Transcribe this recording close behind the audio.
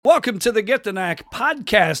Welcome to the Get the Knack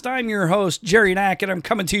podcast. I'm your host, Jerry Knack, and I'm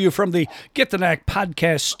coming to you from the Get the Knack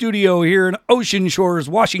podcast studio here in Ocean Shores,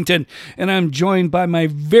 Washington. And I'm joined by my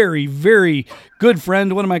very, very good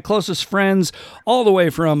friend, one of my closest friends, all the way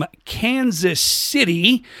from Kansas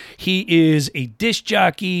City. He is a disc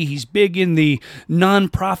jockey. He's big in the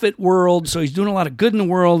nonprofit world, so he's doing a lot of good in the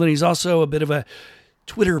world, and he's also a bit of a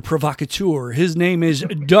Twitter provocateur. His name is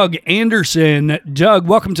Doug Anderson. Doug,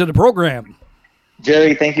 welcome to the program.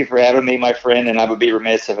 Jerry, thank you for having me, my friend, and I would be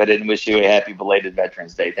remiss if I didn't wish you a happy belated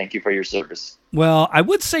Veterans Day. Thank you for your service. Well, I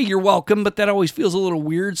would say you're welcome, but that always feels a little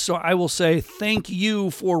weird, so I will say thank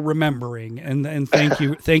you for remembering, and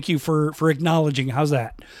thank you for acknowledging. How's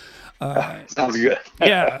that? Sounds good.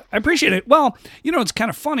 Yeah, I appreciate it. Well, it's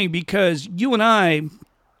kind of funny because you and I,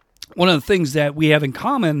 one of the things that we have in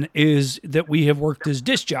common is that we have worked as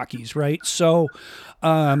disc jockeys, right? So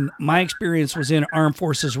my experience was in Armed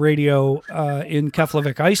Forces Radio in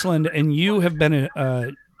Keflavik, Iceland, and you have been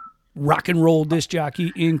a rock and roll disc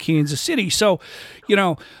jockey in Kansas City. So,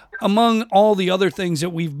 among all the other things that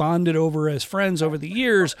we've bonded over as friends over the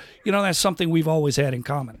years, that's something we've always had in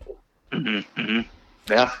common. Mm-hmm. Mm-hmm.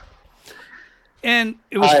 Yeah. And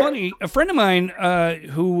it was funny. A friend of mine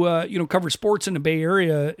who covered sports in the Bay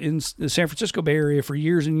Area, in the San Francisco Bay Area for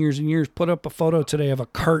years and years and years, put up a photo today of a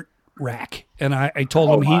cart rack, and I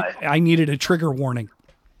told him I needed a trigger warning.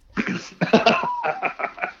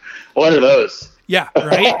 What are those? Yeah,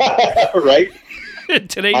 right. Right.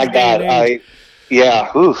 Today's my day God, and age.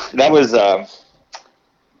 that was.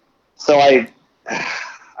 So I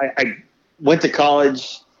went to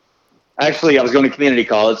college. Actually, I was going to community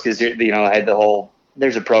college because I had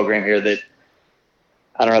there's a program here that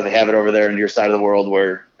I don't know if they have it over there on your side of the world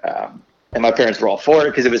where. And my parents were all for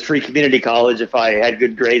it because it was free community college if I had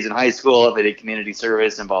good grades in high school, if I did community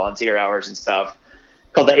service and volunteer hours and stuff,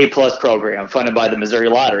 called the A+ program, funded by the Missouri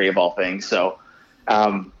Lottery of all things. So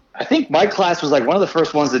I think my class was like one of the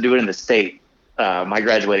first ones to do it in the state, my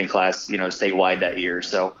graduating class, statewide that year.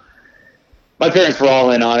 So my parents were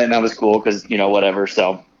all in on it, and that was cool because, whatever.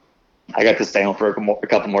 So I got to stay home for a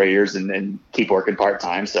couple more years and keep working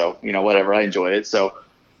part-time. So, whatever, I enjoyed it. So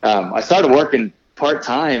I started working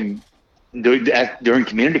part-time during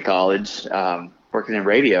community college, working in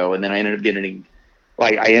radio, and then I ended up getting,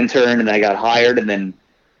 I interned and then I got hired, and then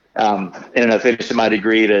ended up finishing my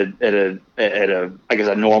degree at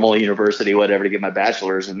a normal university, whatever, to get my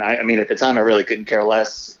bachelor's. And I mean, at the time, I really couldn't care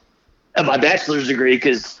less of my bachelor's degree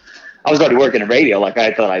because I was already working in radio. Like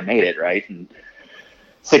I thought I made it, right? And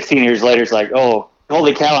 16 years later, it's like, oh,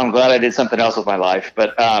 holy cow! I'm glad I did something else with my life.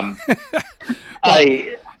 But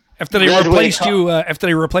After they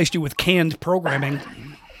replaced you with canned programming.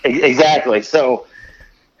 Exactly. So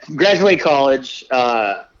graduate college,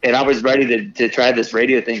 and I was ready to try this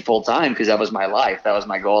radio thing full time because that was my life. That was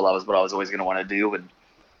my goal. That was what I was always going to want to do. And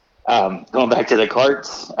going back to the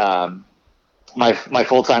carts, my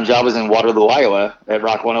full-time job was in Waterloo, Iowa at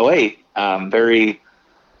Rock 108. Very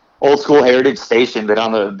old school heritage station, been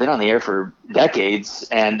on the air for decades.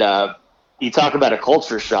 And you talk about a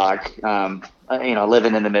culture shock.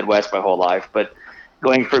 Living in the Midwest my whole life, but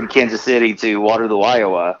going from Kansas City to Waterloo,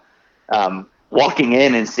 Iowa, walking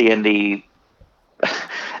in and seeing the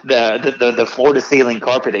floor to ceiling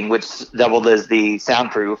carpeting, which doubled as the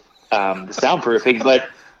soundproofing, but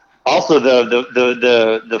also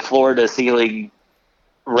the floor to ceiling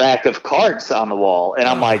rack of carts on the wall, and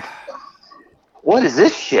I'm like, what is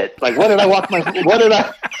this shit? Like, what did I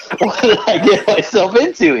get myself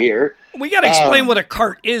into here? We got to explain what a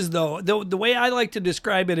cart is, though. The way I like to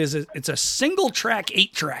describe it is it's a single track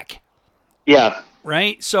 8-track. Yeah.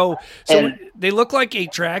 Right? So they look like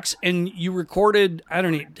 8 tracks, and you recorded,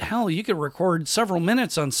 you could record several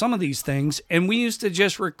minutes on some of these things, and we used to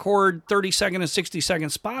just record 30-second and 60-second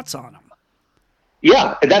spots on them.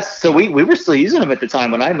 Yeah, so we were still using them at the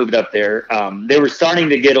time when I moved up there. They were starting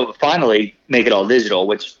to finally make it all digital,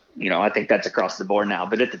 which, I think that's across the board now.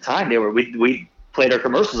 But at the time, we played our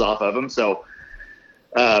commercials off of them. So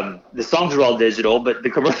the songs were all digital, but the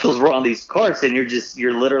commercials were on these carts, and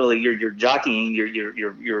you're literally jockeying,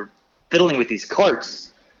 you're fiddling with these carts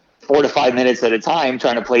 4 to 5 minutes at a time,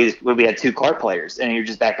 trying to play. We had 2 cart players, and you're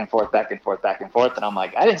just back and forth. And I'm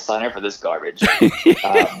like, I didn't sign up for this garbage.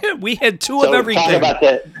 We had 2 of everything. Talk about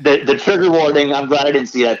the trigger warning. I'm glad I didn't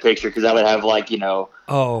see that picture because I would have the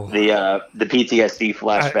PTSD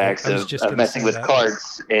flashbacks of messing with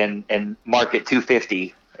carts and market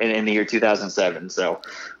 250 in the year 2007. So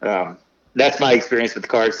that's my experience with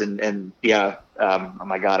carts, and oh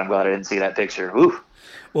my God, I'm glad I didn't see that picture. Ooh.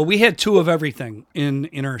 Well, we had 2 of everything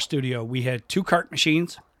in our studio. We had 2 cart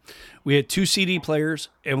machines, we had 2 CD players,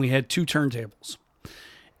 and we had 2 turntables.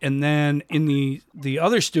 And then in the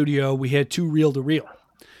other studio, we had 2 reel-to-reel.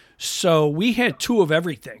 So we had 2 of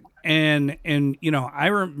everything. And I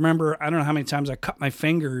remember, I don't know how many times I cut my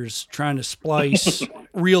fingers trying to splice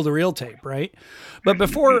reel-to-reel tape, right? But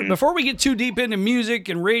before we get too deep into music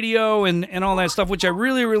and radio and all that stuff, which I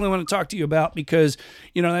really, really want to talk to you about, because,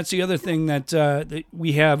 that's the other thing that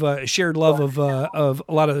we have a shared love of a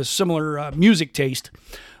lot of the similar music taste.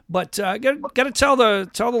 But got to tell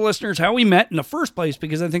the listeners how we met in the first place,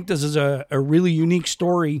 because I think this is a really unique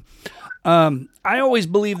story. I always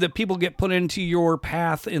believe that people get put into your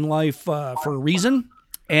path in life for a reason.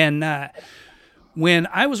 And when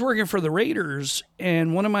I was working for the Raiders,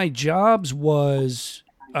 and one of my jobs was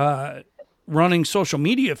running social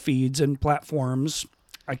media feeds and platforms,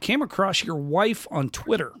 I came across your wife on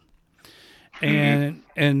Twitter. And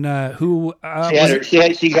who she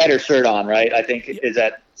had her shirt on, right? I think, is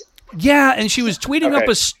that... Yeah, and she was tweeting up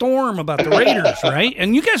a storm about the Raiders, right?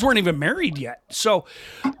 And you guys weren't even married yet. So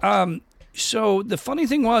the funny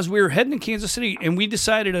thing was, we were heading to Kansas City, and we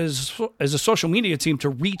decided as a social media team to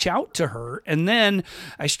reach out to her. And then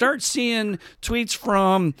I start seeing tweets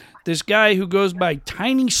from this guy who goes by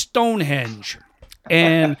Tiny Stonehenge.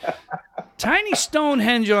 And Tiny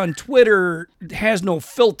Stonehenge on Twitter has no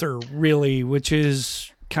filter, really, which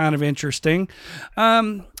is kind of interesting.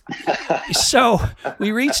 So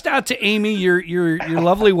we reached out to Amy, your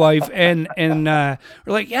lovely wife, and we're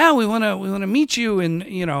like, yeah, we want to meet you and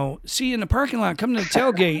see you in the parking lot, come to the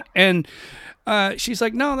tailgate. And she's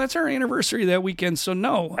like, no, that's our anniversary that weekend, so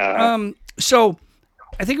no. So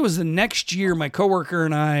I think it was the next year, my coworker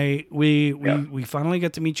and I we finally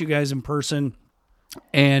got to meet you guys in person,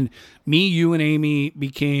 and me, you, and Amy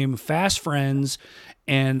became fast friends,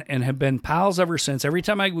 and have been pals ever since. Every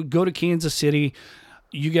time I would go to Kansas City,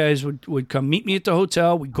 you guys would come meet me at the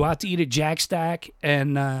hotel. We'd go out to eat at Jack Stack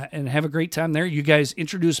and have a great time there. You guys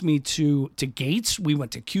introduced me to Gates. We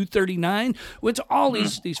went to Q39. Went to all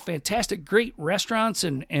these fantastic, great restaurants.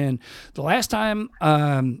 And the last time,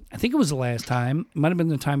 I think it was the last time, it might have been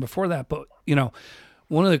the time before that, but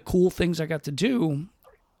one of the cool things I got to do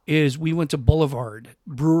is we went to Boulevard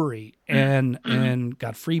Brewery and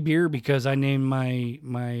got free beer because I named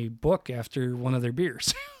my book after one of their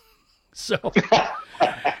beers. So,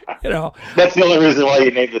 that's the only reason why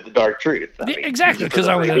you named it The Dark Truth. Exactly, because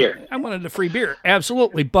I wanted a free beer.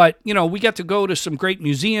 Absolutely. But, we got to go to some great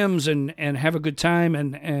museums and have a good time.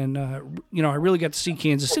 And I really got to see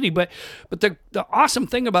Kansas City. But the awesome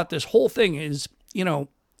thing about this whole thing is,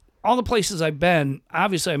 all the places I've been,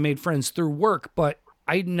 obviously I made friends through work, but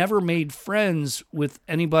I never made friends with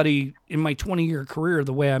anybody in my 20-year career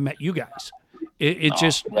the way I met you guys.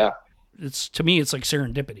 It's to me, it's like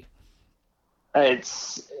serendipity.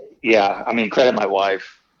 Credit my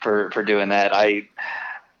wife for doing that. I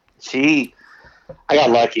got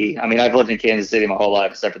lucky. I mean, I've lived in Kansas City my whole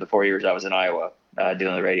life, except for the 4 years I was in Iowa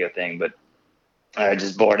doing the radio thing. But I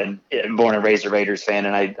just born and raised a Raiders fan,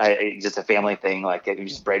 and I just a family thing. Like, I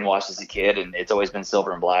was just brainwashed as a kid, and it's always been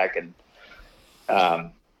silver and black. And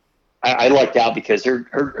I lucked out because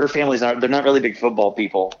her family's they're not really big football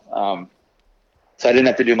people. So I didn't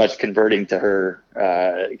have to do much converting her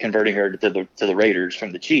to the Raiders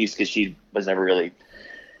from the Chiefs, because she was never really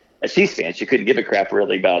a Chiefs fan. She couldn't give a crap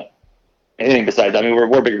really about anything besides. I mean,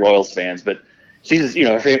 we're big Royals fans, but she's just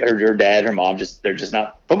her dad, her mom, they're just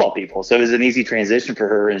not football people. So it was an easy transition for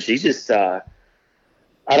her, and she's just I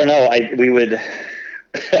don't know. We would.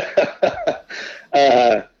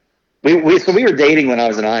 We were dating when I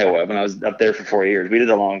was in Iowa, when I was up there for 4 years. We did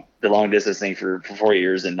the long distance thing for 4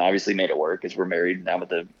 years, and obviously made it work because we're married now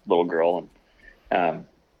with a little girl. And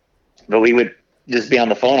but we would just be on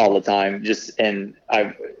the phone all the time. And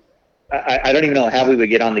I don't even know how we would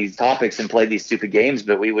get on these topics and play these stupid games,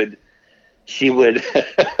 but she would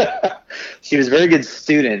she was a very good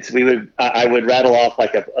student. I would rattle off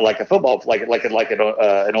like a football,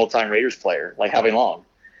 an old time Raiders player, like Howie Long,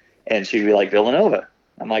 and she'd be like Villanova.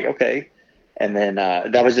 I'm like, okay. And then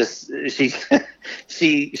that was just she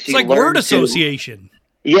it's like word association.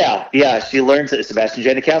 Yeah. She learned Sebastian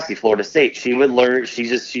Janikowski, Florida State. She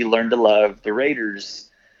learned to love the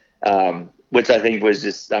Raiders, which I think was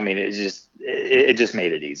just. I mean, it just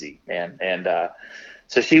made it easy. And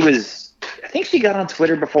so she was. I think she got on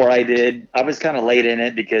Twitter before I did. I was kind of late in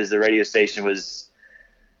it because the radio station was.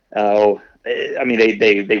 They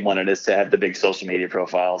wanted us to have the big social media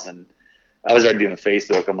profiles, and I was already doing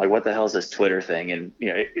Facebook. I'm like, what the hell is this Twitter thing? And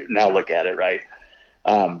now look at it, right?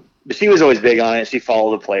 But she was always big on it. She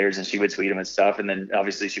followed the players, and she would tweet them and stuff. And then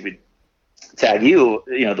obviously she would tag you,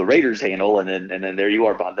 the Raiders handle, and then there you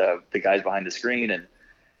are, the guys behind the screen. And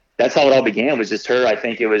that's how it all began, was just her. I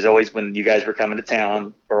think it was always when you guys were coming to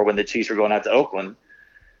town or when the Chiefs were going out to Oakland,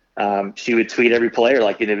 she would tweet every player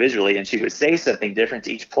like individually, and she would say something different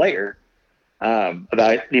to each player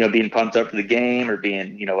about, being pumped up for the game, or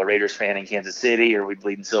being, a Raiders fan in Kansas City, or we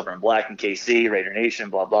bleed in silver and black in KC, Raider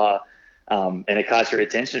Nation, blah, blah. And it caught your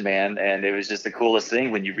attention, man. And it was just the coolest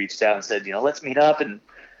thing when you reached out and said, let's meet up. And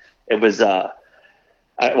it was, I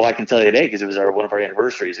can tell you today, because it was one of our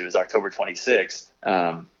anniversaries. It was October 26th.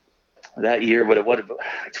 That year, what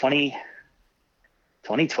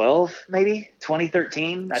 2012, maybe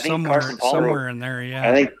 2013. I think Carson Palmer, somewhere in there. Yeah.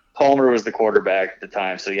 I think Palmer was the quarterback at the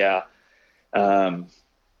time. So yeah.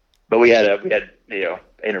 But we had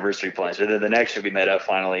anniversary plans. So then the next year we met up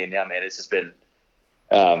finally, and yeah, man, it's just been,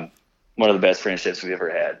 one of the best friendships we've ever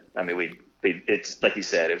had. I mean, it's like you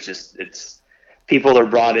said, it's people are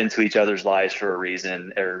brought into each other's lives for a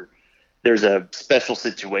reason, or there's a special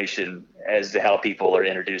situation as to how people are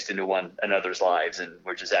introduced into one another's lives. And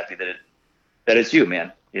we're just happy that it's you,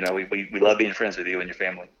 man. We love being friends with you and your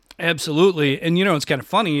family. Absolutely. And it's kind of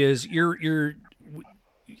funny is you're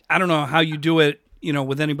I don't know how you do it,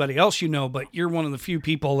 with anybody else, but you're one of the few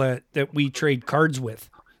people that we trade cards with.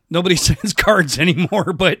 Nobody sends cards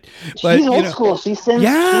anymore, but she's old school. She sends,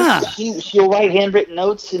 she'll write handwritten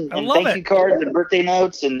notes and thank you cards and birthday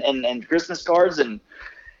notes and Christmas cards, and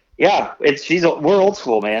yeah, we're old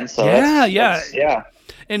school, man. So yeah.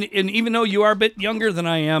 And even though you are a bit younger than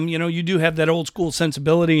I am, you do have that old school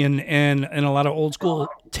sensibility and a lot of old school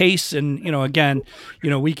tastes. And, again,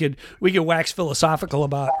 we could wax philosophical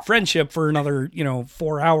about friendship for another,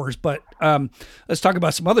 4 hours, but let's talk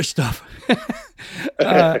about some other stuff.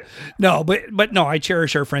 No, I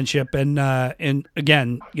cherish our friendship. And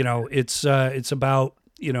again, it's about,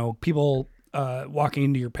 people walking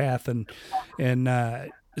into your path and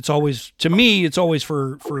it's always, to me, it's always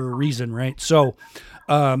for a reason, right? So,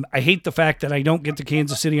 I hate the fact that I don't get to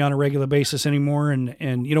Kansas City on a regular basis anymore.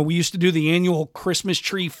 And we used to do the annual Christmas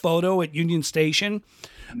tree photo at Union Station,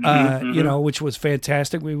 which was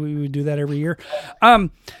fantastic. We would do that every year.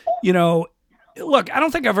 Look, I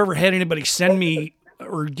don't think I've ever had anybody send me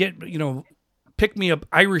or get, pick me up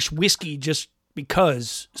Irish whiskey just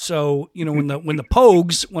because. So, when the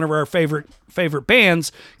Pogues, one of our favorite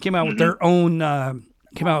bands, came out with their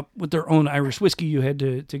own Irish whiskey, you had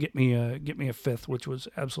to get me a fifth, which was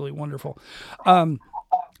absolutely wonderful.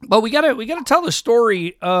 But we gotta tell the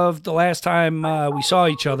story of the last time we saw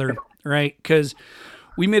each other, right? Because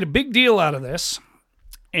we made a big deal out of this,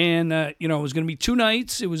 and it was going to be 2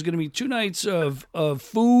 nights. It was going to be 2 nights of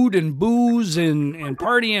food and booze and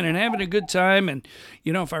partying and having a good time. And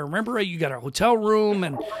if I remember right, you got a hotel room,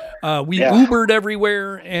 and we Ubered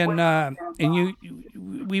everywhere, and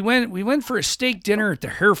we went for a steak dinner at the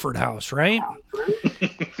Hereford House, right?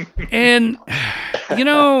 And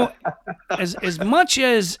as much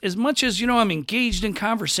as I'm engaged in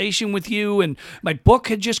conversation with you, and my book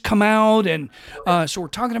had just come out, and so we're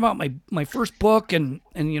talking about my first book, and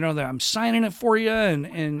that I'm signing it for you,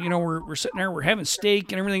 and we're sitting there, we're having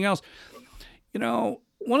steak and everything else.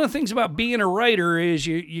 One of the things about being a writer is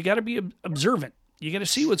you got to be observant. You got to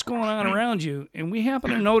see what's going on around you. And we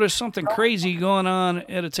happened to notice something crazy going on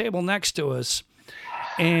at a table next to us.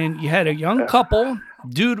 And you had a young couple.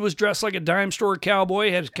 Dude was dressed like a dime store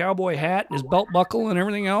cowboy, had his cowboy hat and his belt buckle and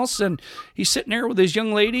everything else. And he's sitting there with his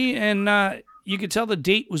young lady, and you could tell the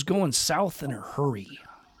date was going south in a hurry.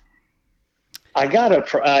 I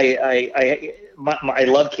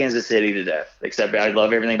love Kansas City to death, except I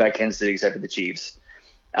love everything about Kansas City except for the Chiefs.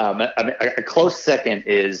 A close second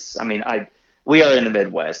is, we are in the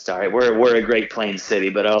Midwest, all right? We're a Great Plains city,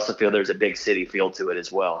 but I also feel there's a big city feel to it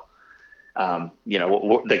as well.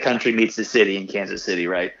 The country meets the city in Kansas City,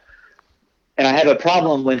 right? And I have a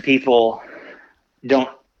problem when people don't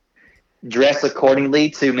dress accordingly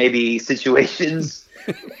to maybe situations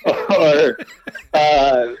or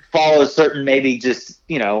follow certain maybe just,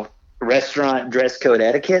 restaurant dress code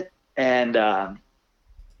etiquette. And I'm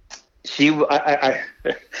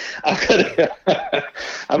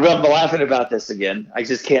laughing about this again. I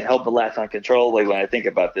just can't help but laugh uncontrollably when I think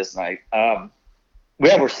about this night.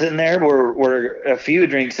 We're sitting there. We're a few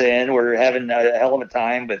drinks in. We're having a hell of a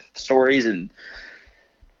time with stories and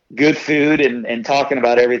good food and talking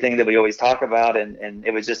about everything that we always talk about. And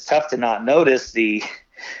it was just tough to not notice the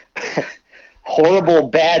horrible,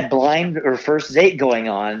 bad blind or first date going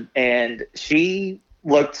on. And she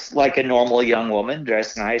looked like a normal young woman,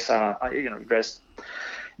 dressed nice, dressed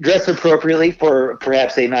appropriately for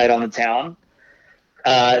perhaps a night on the town.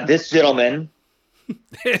 This gentleman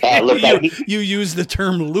looked like you use the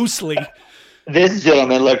term loosely. This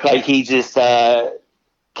gentleman looked like he just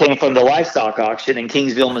came from the livestock auction in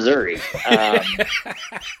Kingsville, Missouri,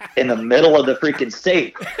 in the middle of the freaking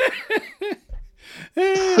state.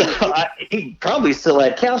 So he probably still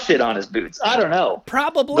had cow shit on his boots. I don't know.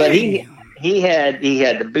 Probably. But he had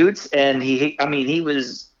the boots, and he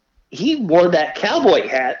wore that cowboy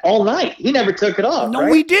hat all night. He never took it off. No,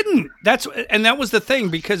 right? he didn't. That was the thing,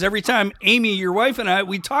 because every time Amy, your wife, and I,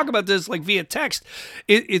 we talk about this like via text,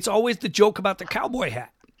 it's always the joke about the cowboy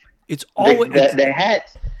hat. It's always the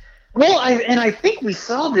hat. Well, I think we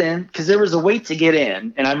saw them because there was a wait to get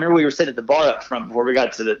in, and I remember we were sitting at the bar up front before we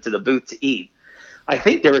got to the booth to eat. I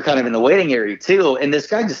think they were kind of in the waiting area too, and this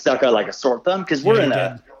guy just stuck out like a sore thumb because we're in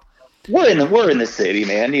the city,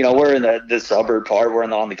 man. You know, we're in the suburb part. We're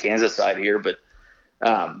on the Kansas side here, but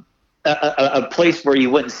a place where you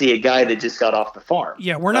wouldn't see a guy that just got off the farm.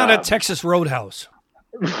 Yeah, we're not at Texas Roadhouse.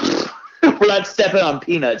 We're not stepping on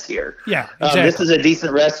peanuts here. Yeah, exactly. This is a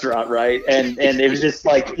decent restaurant, right? And it was just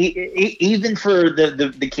like even for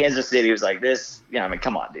the Kansas City, it was like this. Yeah, I mean,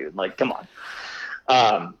 come on, dude. Like, come on.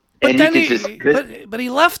 But then but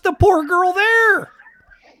he left the poor girl there.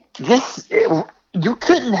 You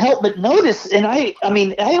couldn't help but notice, and I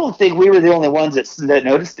mean, I don't think we were the only ones that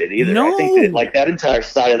noticed it either. No. I think that like that entire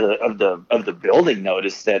side of the building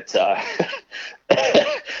noticed that.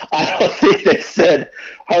 I don't think they said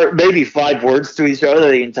maybe 5 words to each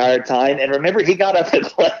other the entire time. And remember, he got up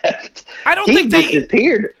and left. I don't think they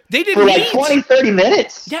disappeared. They didn't for like 20, 30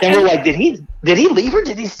 minutes. Yeah, and we're like, did he leave her?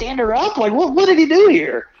 Did he stand her up? Like, what did he do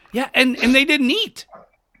here? Yeah, and they didn't eat.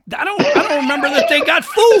 I don't remember that they got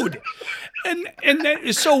food.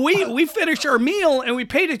 So we finished our meal and we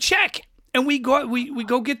paid a check and we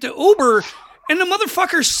go get the Uber, and the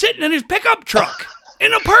motherfucker's sitting in his pickup truck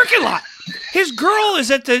in a parking lot. His girl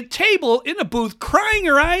is at the table in the booth crying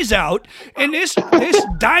her eyes out, and this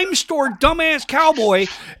dime store dumbass cowboy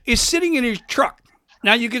is sitting in his truck.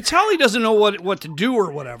 Now you can tell he doesn't know what to do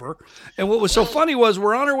or whatever. And what was so funny was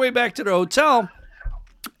we're on our way back to the hotel,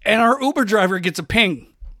 and our Uber driver gets a ping.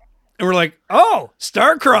 And we're like, oh,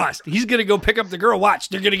 star-crossed. He's going to go pick up the girl. Watch,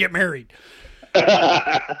 they're going to get married.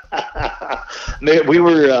 I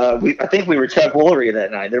think we were Chuck Woolery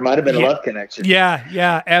that night. There might have been a love connection.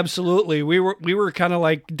 Yeah, absolutely. We were kind of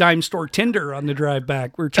like dime store Tinder on the drive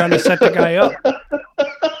back. We were trying to set the guy up.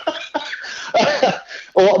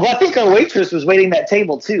 Well, I think our waitress was waiting that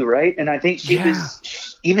table too, right? And I think she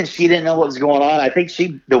didn't know what was going on. I think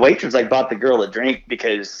the waitress bought the girl a drink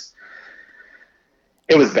because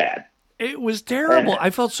it was bad. It was terrible.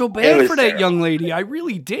 I felt so bad for that young lady. I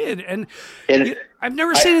really did. And I've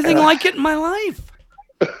never seen anything like it in my life.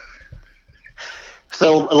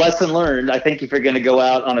 So a lesson learned, I think if you're going to go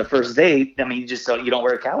out on a first date, I mean, you don't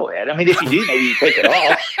wear a cowboy hat. I mean, if you do, maybe you take it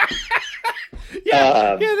off.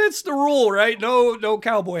 Yeah, that's the rule, right? No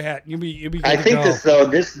cowboy hat. You be good I to think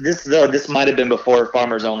go. this might have been before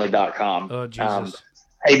farmersonly.com. Oh, Jesus.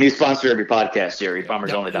 Hey, new sponsor of your podcast, Jerry,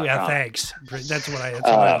 farmersonly.com. Yeah, thanks. That's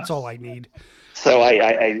all I need. So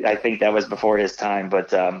I think that was before his time,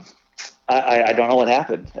 but I don't know what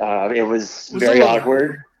happened. It was very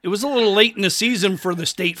awkward. It was a little late in the season for the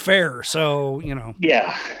state fair, so, you know.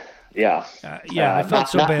 Yeah. I felt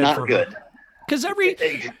so bad for good. her. Because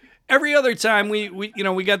every other time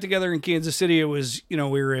we got together in Kansas City, it was,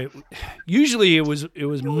 usually it was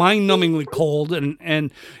mind-numbingly cold,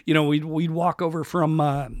 and we'd walk over from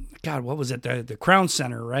what was it, the Crown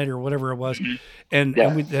Center, right, or whatever it was, and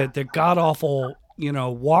the god awful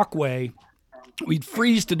walkway, we'd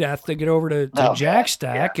freeze to death to get over to Jack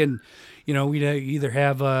Stack, and we'd either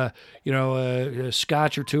have a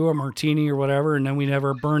scotch or two, a martini or whatever, and then we'd have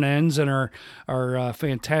our burn ends and our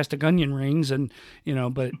fantastic onion rings, and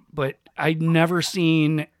but I'd never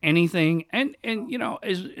seen anything, and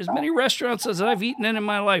as many restaurants as I've eaten in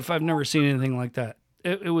my life, I've never seen anything like that.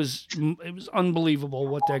 It was unbelievable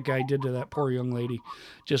what that guy did to that poor young lady.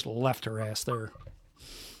 Just left her ass there.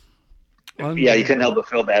 Yeah, you couldn't help but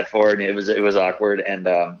feel bad for her, and it was awkward, and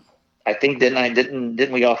I think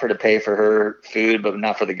didn't we offer to pay for her food, but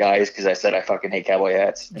not for the guys, because I said I fucking hate cowboy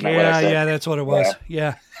hats. Yeah, that's what it was.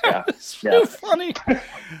 Yeah. It's so funny.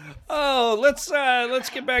 Oh, let's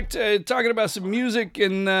get back to talking about some music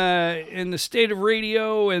and the state of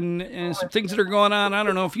radio and some things that are going on. I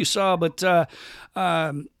don't know if you saw, but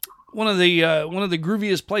one of the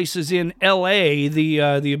grooviest places in L.A.,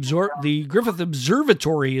 the Griffith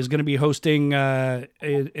Observatory is going to be hosting an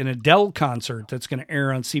Adele concert that's going to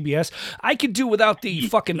air on CBS. I could do without the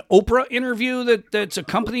fucking Oprah interview that's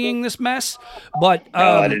accompanying this mess, but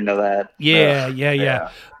I didn't know that. Yeah.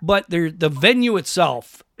 but the venue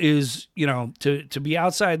itself is, you know, to be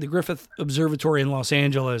outside the Griffith Observatory in Los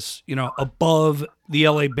Angeles, you know, above the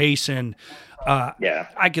LA basin.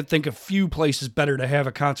 I could think of few places better to have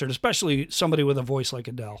a concert, especially somebody with a voice like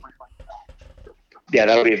Adele. Yeah,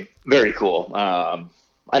 that'll be very cool. I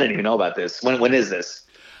didn't even know about this. When is this?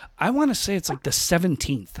 I want to say it's like the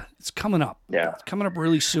 17th. It's coming up. Yeah. It's coming up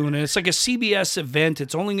really soon. And it's like a CBS event.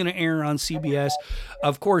 It's only going to air on CBS.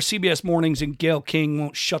 Of course, CBS Mornings and Gayle King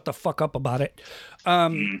won't shut the fuck up about it.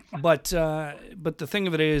 But the thing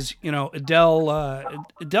of it is, you know,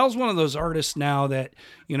 Adele's one of those artists now that,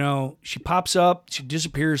 you know, she pops up, she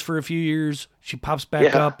disappears for a few years, she pops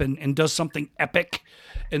back up and does something epic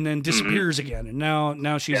and then disappears again. And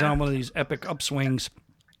now she's on one of these epic upswings.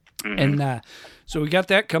 And so we got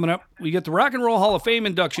that coming up. We get the Rock and Roll Hall of Fame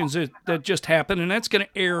inductions that just happened, and that's going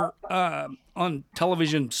to air on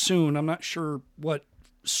television soon. I'm not sure what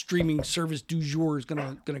streaming service du jour is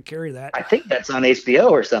going to carry that. I think that's on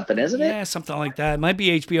HBO or something, isn't it? Yeah, something like that. It might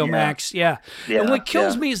be HBO Max. Yeah. And what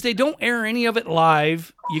kills me is they don't air any of it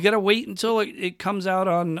live. You got to wait until it comes out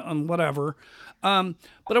on whatever. But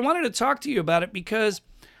I wanted to talk to you about it because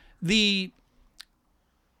the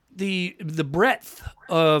breadth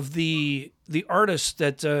of the artists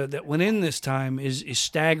that went in this time is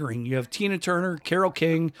staggering. You have Tina Turner, Carole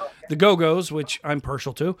King, the Go-Go's, which I'm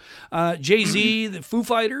partial to, Jay-Z, the Foo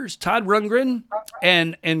Fighters, Todd Rundgren,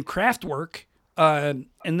 and Kraftwerk. And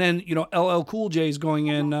then, you know, LL Cool J is going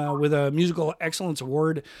in with a Musical Excellence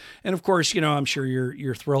Award. And of course, you know, I'm sure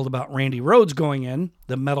you're thrilled about Randy Rhoads going in,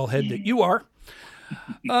 the metalhead that you are.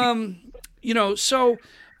 You know, so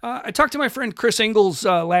I talked to my friend Chris Ingalls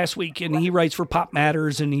last week, and he writes for Pop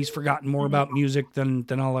Matters, and he's forgotten more about music than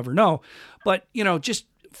I'll ever know. But, you know, just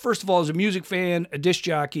first of all, as a music fan, a disc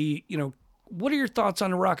jockey, you know, what are your thoughts on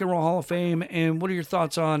the Rock and Roll Hall of Fame, and what are your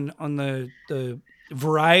thoughts on the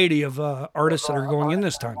variety of artists that are going in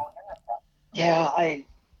this time? Yeah, I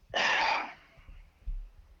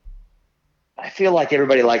feel like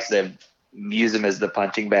everybody likes to use them as the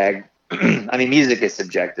punching bag. I mean, music is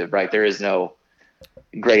subjective, right? There is no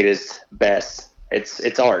greatest, best.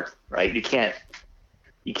 It's art, right? You can't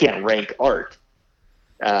rank art.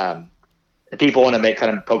 People want to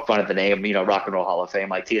kind of poke fun at the name, you know, Rock and Roll Hall of Fame,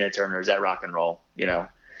 like Tina Turner, is that rock and roll, you know?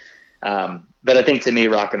 But I think to me,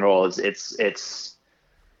 rock and roll is it's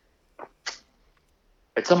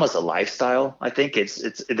almost a lifestyle. I think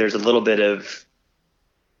there's a little bit of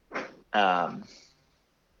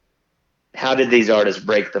how did these artists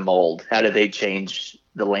break the mold? How did they change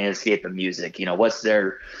the landscape of music? You know, what's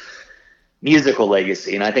their musical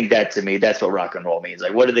legacy? And I think that, to me, that's what rock and roll means.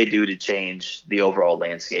 Like, what do they do to change the overall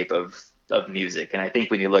landscape of music? And I think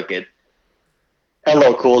when you look at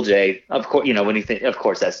LL Cool J, of course, you know, when you think, of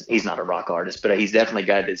course, he's not a rock artist, but he's definitely a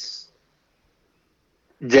guy that's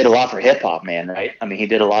did a lot for hip hop, man. Right? I mean, he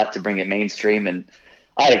did a lot to bring it mainstream. And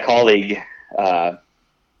I had a colleague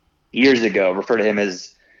years ago refer to him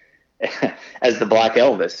as the Black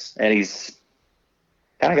Elvis, and he's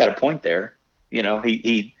kind of got a point there. You know,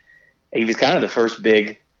 he was kind of the first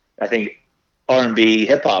big, I think, R&B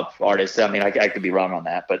hip hop artist. I mean, I could be wrong on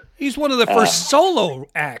that, but he's one of the first solo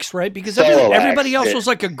acts, right? Because everybody else was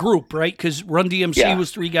like a group, right? Because Run DMC was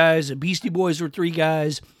three guys, the Beastie Boys were three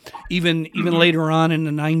guys. Even later on in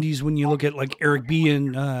the '90s, when you look at like Eric B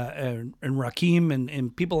and Rakim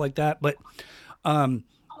and people like that, but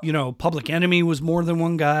you know, Public Enemy was more than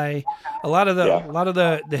one guy. A lot of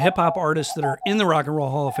the hip hop artists that are in the Rock and Roll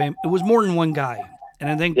Hall of Fame, it was more than one guy. And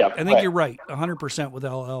I think you're right, 100% with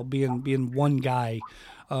LL being one guy.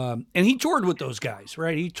 And he toured with those guys,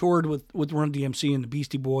 right? He toured with Run DMC and the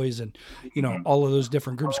Beastie Boys and, you know, all of those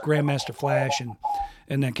different groups, Grandmaster Flash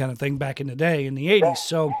and that kind of thing back in the day in the 80s.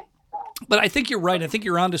 So, but I think you're right. I think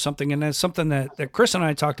you're onto something. And that's something that Chris and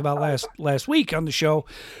I talked about last week on the show,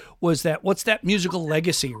 was that what's that musical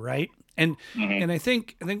legacy, right? And and I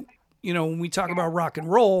think you know, when we talk about rock and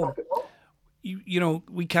roll, you know,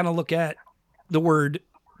 we kind of look at the word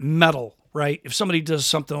metal, right? If somebody does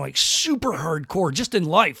something like super hardcore just in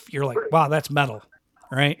life, you're like, wow, that's metal,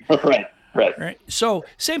 right? Right. So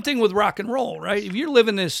same thing with rock and roll, right? If you're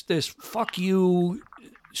living this fuck you,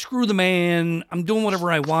 screw the man, I'm doing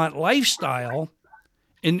whatever I want lifestyle,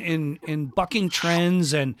 in bucking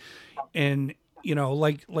trends and you know,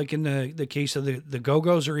 like in the case of the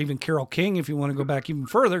Go-Go's or even Carole King, if you want to go back even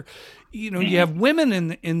further, you know, you have women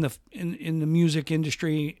in the music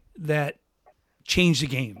industry that change the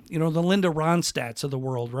game. You know, the Linda Ronstadts of the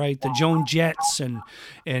world, right? The Joan Jetts and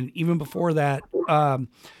even before that,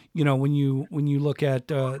 you know, when you look at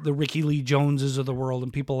the Ricky Lee Joneses of the world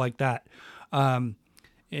and people like that,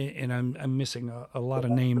 and I'm missing a lot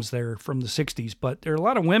of names there from the '60s, but there are a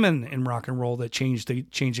lot of women in rock and roll that changed the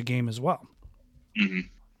game as well. Mm-hmm.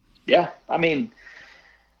 Yeah, I mean,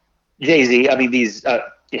 Jay-Z. I mean, these.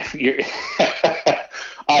 If you're,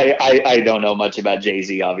 I don't know much about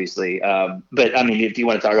Jay-Z, obviously, but I mean, if you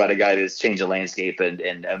want to talk about a guy that's changed the landscape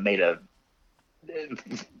and made a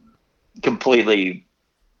completely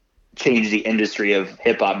changed the industry of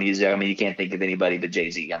hip hop music. I mean, you can't think of anybody but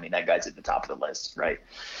Jay-Z. I mean, that guy's at the top of the list, right?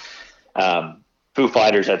 Foo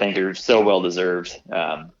Fighters, I think, are so well deserved.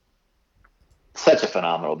 Such a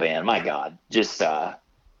phenomenal band. My God, just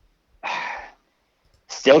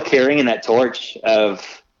still carrying that torch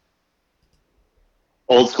of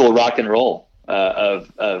old school rock and roll,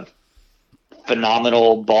 of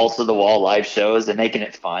phenomenal balls to the wall live shows and making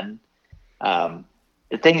it fun.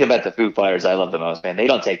 The thing about the Foo Fighters I love the most, man, they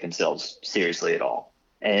don't take themselves seriously at all.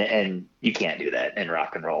 And you can't do that in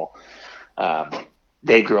rock and roll.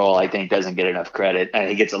 Dave Grohl, I think, doesn't get enough credit. And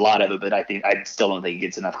he gets a lot of it, but I still don't think he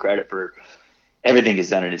gets enough credit for everything he's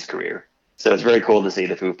done in his career. So it's very cool to see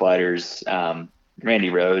the Foo Fighters, Randy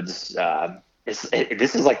Rhoads. This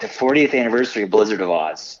is like the 40th anniversary of Blizzard of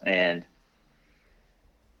Oz. And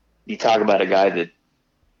you talk about a guy that,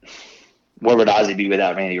 where would Ozzy be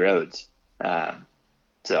without Randy Rhoads?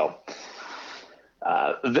 So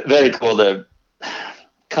very cool to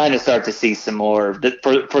kind of start to see some more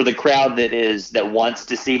for the crowd that wants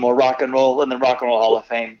to see more rock and roll in the Rock and Roll Hall of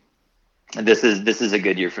Fame. And this is a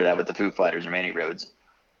good year for that with the Foo Fighters and Randy Rhoads.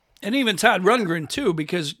 And even Todd Rundgren too,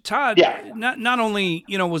 because Todd not only,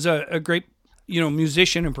 was a great,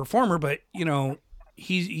 musician and performer, but,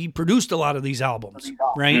 he produced a lot of these albums,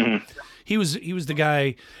 right? Mm-hmm. He was the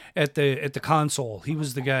guy at the console. He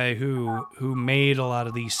was the guy who made a lot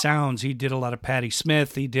of these sounds. He did a lot of Patti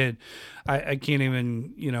Smith. He did. I can't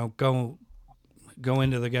even go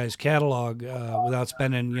into the guy's catalog without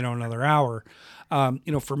spending another hour.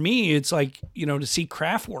 For me, it's like to see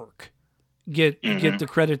Kraftwerk get the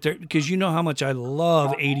credit there, because how much I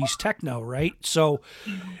love 80s techno, right? So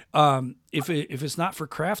if it's not for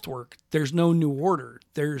Kraftwerk, there's no New Order,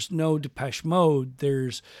 there's no Depeche Mode,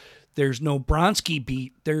 there's no Bronski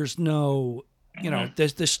Beat, there's no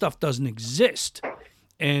this stuff doesn't exist.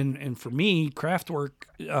 And for me,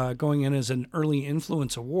 Kraftwerk going in as an early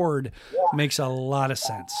influence award makes a lot of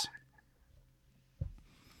sense.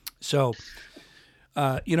 So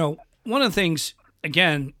one of the things,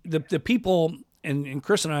 again, the people, and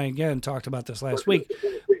Chris and I, again, talked about this last week,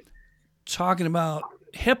 talking about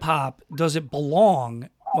hip-hop, does it belong?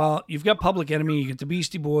 Well, you've got Public Enemy, you get the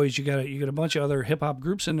Beastie Boys, you got a bunch of other hip-hop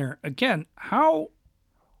groups in there. Again, how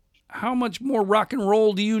much more rock and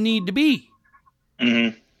roll do you need to be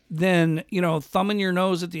than, thumbing your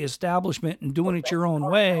nose at the establishment and doing it your own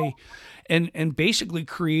way and basically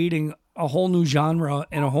creating a whole new genre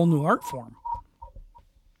and a whole new art form?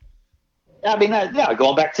 I mean,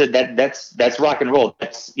 going back to that, that's rock and roll.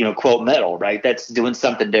 That's, quote, metal, right? That's doing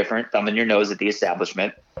something different, thumbing your nose at the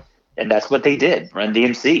establishment. And that's what they did. Run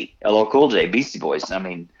DMC, LL Cool J, Beastie Boys. I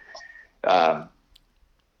mean,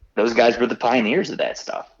 those guys were the pioneers of that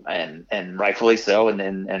stuff, and rightfully so.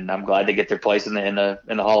 And I'm glad they get their place in the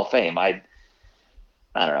Hall of Fame. I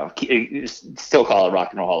don't know, still call it Rock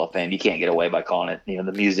and Roll Hall of Fame. You can't get away by calling it,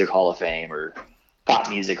 the Music Hall of Fame or Pop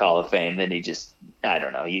Music Hall of Fame. Then you just, I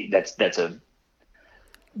don't know. That's a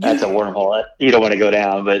wormhole that you don't want to go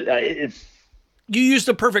down. But you used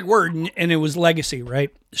the perfect word, and it was legacy,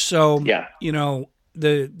 right? So yeah,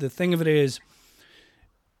 the thing of it is,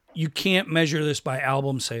 you can't measure this by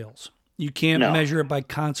album sales. You can't measure it by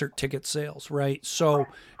concert ticket sales, right? So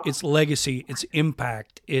it's legacy, it's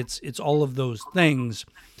impact, it's all of those things.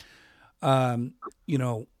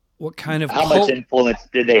 What kind of how much influence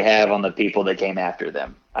did they have on the people that came after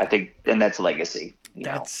them? I think, and that's legacy.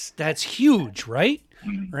 That's huge, right?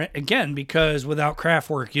 Mm-hmm. Right. Again, because without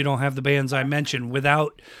Kraftwerk, you don't have the bands I mentioned.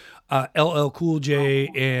 Without LL Cool J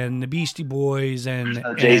and the Beastie Boys and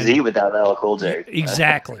Jay-Z without LL Cool J.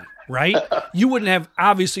 Exactly. Right. You wouldn't have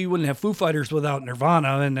Foo Fighters without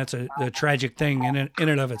Nirvana, and that's a tragic thing in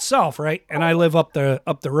and of itself, right? And I live up the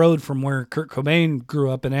road from where Kurt Cobain grew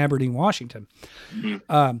up in Aberdeen, Washington.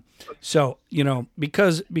 Mm-hmm. So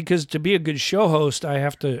because to be a good show host, I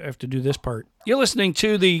have to do this part. You're listening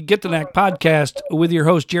to the Get the Knack podcast with your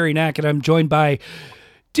host Jerry Knack, and I'm joined by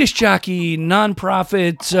disc jockey,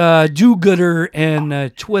 nonprofit, do-gooder,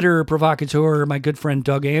 and Twitter provocateur, my good friend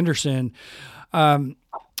Doug Anderson.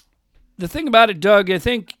 The thing about it, Doug, I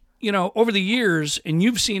think, over the years, and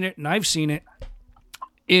you've seen it and I've seen it,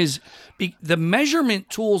 is the measurement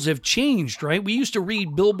tools have changed, right? We used to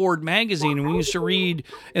read Billboard magazine, and we used to read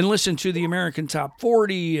and listen to the American Top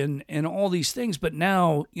 40 and all these things. But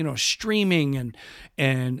now, streaming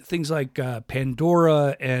and things like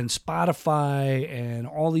Pandora and Spotify and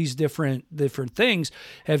all these different things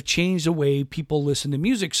have changed the way people listen to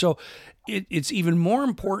music. So it's even more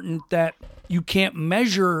important that you can't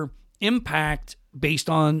measure impact based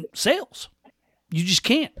on sales. You just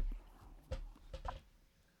can't.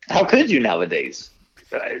 How could you nowadays?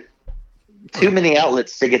 Too many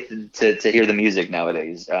outlets to get to hear the music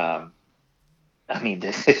nowadays. I mean,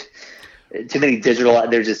 too many digital.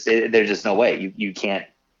 There's just no way. You can't.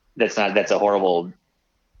 That's a horrible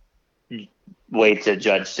way to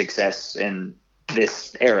judge success in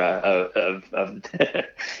this era of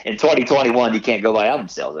in 2021. You can't go by album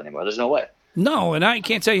sales anymore. There's no way. No, and I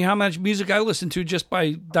can't tell you how much music I listen to just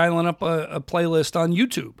by dialing up a playlist on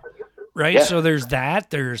YouTube. Right. Yeah. So there's that.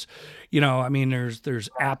 There's, there's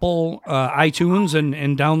Apple, iTunes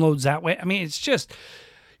and downloads that way. I mean, it's just,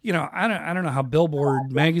 I don't know how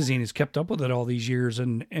Billboard magazine has kept up with it all these years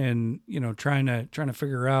and trying to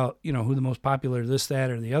figure out, who the most popular this,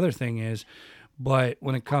 that, or the other thing is. But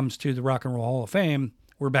when it comes to the Rock and Roll Hall of Fame,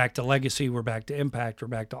 we're back to legacy. We're back to impact. We're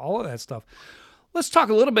back to all of that stuff. Let's talk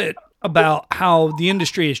a little bit about how the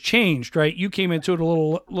industry has changed, right? You came into it a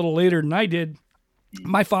little later than I did.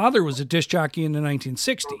 My father was a disc jockey in the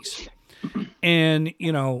 1960s, and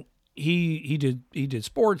he did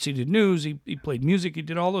sports, he did news, he played music, he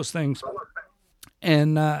did all those things,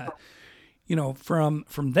 and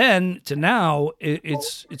from then to now,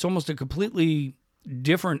 it's almost a completely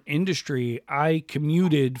different industry. I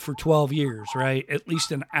commuted for 12 years, right? At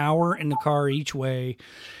least an hour in the car each way.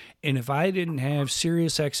 And if I didn't have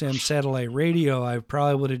Sirius XM satellite radio, I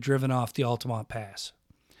probably would have driven off the Altamont Pass.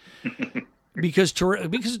 Because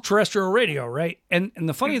of terrestrial radio, right? And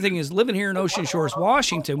the funny thing is, living here in Ocean Shores,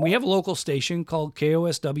 Washington, we have a local station called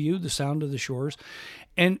KOSW, the Sound of the Shores.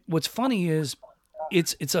 And what's funny is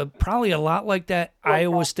it's probably a lot like that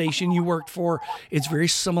Iowa station you worked for. It's very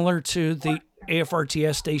similar to the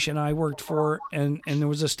AFRTS station I worked for, and there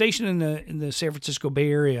was a station in the San Francisco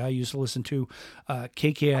Bay Area I used to listen to,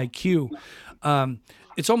 KKIQ.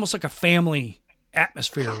 It's almost like a family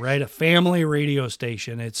atmosphere, right? A family radio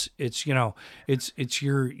station. It's your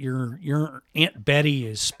Aunt Betty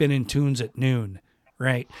is spinning tunes at noon,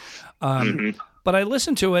 right? But I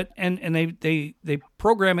listen to it, and they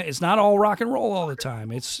program it. It's not all rock and roll all the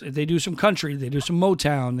time. They do some country, they do some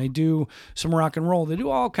Motown, they do some rock and roll, they do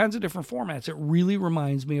all kinds of different formats. It really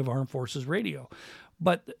reminds me of Armed Forces Radio.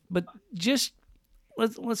 But just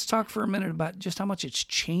let's talk for a minute about just how much it's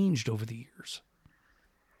changed over the years.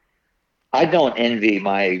 I don't envy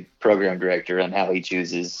my program director on how he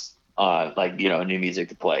chooses, new music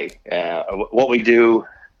to play. What we do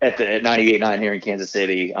at 98.9 here in Kansas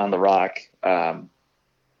City on the Rock,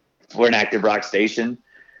 we're an active rock station,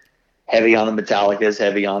 heavy on the Metallicas,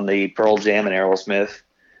 heavy on the Pearl Jam and Aerosmith,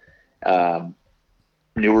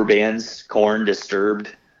 newer bands, Korn,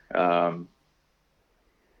 Disturbed.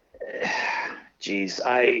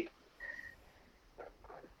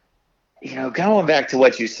 Going back to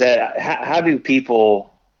what you said, how do you ingest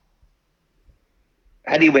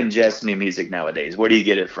new music nowadays? Where do you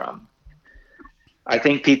get it from? I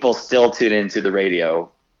think people still tune into the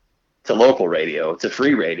radio, to local radio, to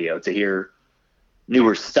free radio, to hear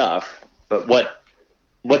newer stuff. But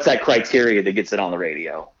what's that criteria that gets it on the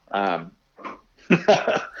radio? And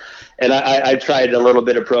I tried a little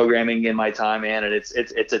bit of programming in my time, man, and it's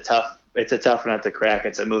a tough nut to crack.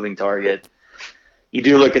 It's a moving target. You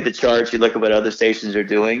do look at the charts, you look at what other stations are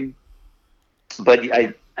doing, but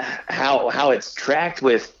how it's tracked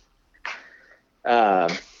with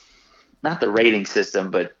not the rating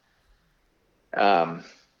system, but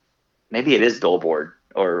maybe it is Billboard,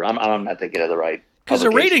 or I'm not thinking of the right. Because the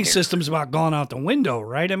rating system's about gone out the window,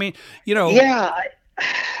 right? I mean, Yeah.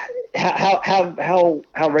 How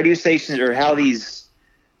radio stations or how these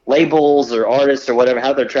labels or artists or whatever,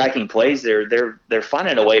 how they're tracking plays, they're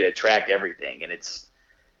finding a way to track everything, and it's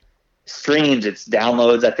streams, it's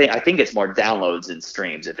downloads. I think it's more downloads than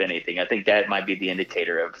streams, if anything. I think that might be the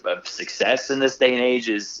indicator of success in this day and age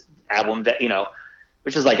is album,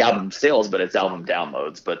 which is like album sales, but it's album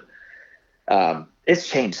downloads. But it's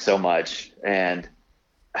changed so much, and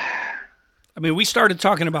I mean, we started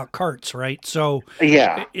talking about carts, right? So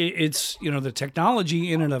yeah, it's the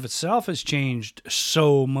technology in and of itself has changed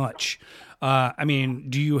so much. I mean,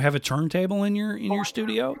 do you have a turntable in your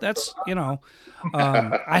studio? That's,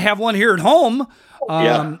 I have one here at home.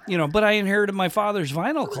 But I inherited my father's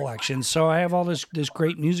vinyl collection, so I have all this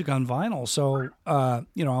great music on vinyl. So, I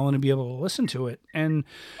want to be able to listen to it, and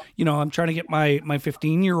I'm trying to get my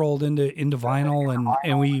 15-year-old into vinyl,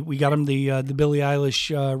 and we got him the Billie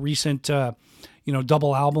Eilish recent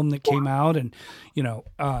double album that came out, and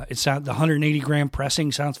it's the 180 gram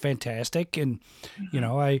pressing sounds fantastic, and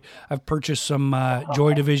I've purchased some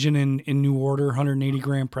Joy Division in New Order 180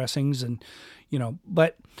 gram pressings, and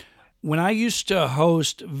but when I used to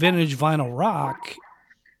host Vintage Vinyl Rock,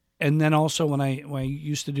 and then also when I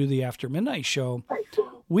used to do the After Midnight show,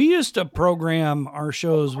 we used to program our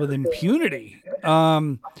shows with impunity.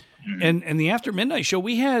 And the After Midnight show,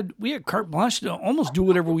 we had carte blanche to almost do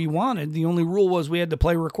whatever we wanted. The only rule was we had to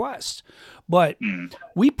play requests. But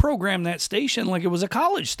we programmed that station like it was a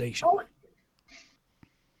college station.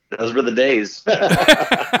 Those were the days.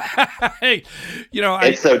 Hey,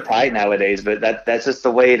 it's so tight nowadays, but that's just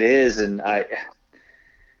the way it is. And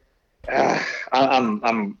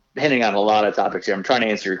I'm hitting on a lot of topics here. I'm trying to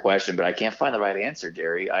answer your question, but I can't find the right answer,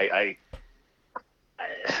 Jerry.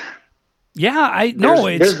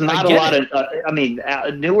 There's not a lot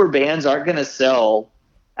of. Newer bands aren't going to sell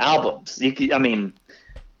albums. If your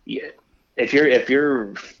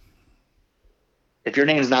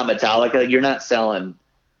name's not Metallica, you're not selling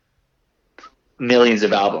millions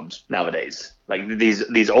of albums nowadays. Like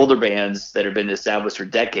these older bands that have been established for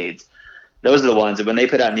decades, those are the ones that when they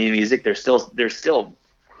put out new music, they're still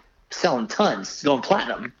selling tons, going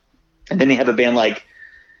platinum. And then you have a band like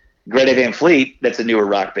Greta Van Fleet, that's a newer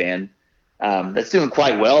rock band, that's doing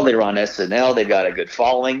quite well. They were on SNL. They've got a good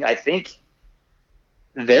following. I think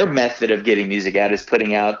their method of getting music out is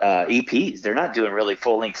putting out EPs. They're not doing really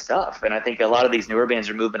full-length stuff. And I think a lot of these newer bands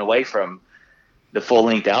are moving away from the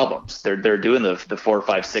full-length albums. They're doing the 4,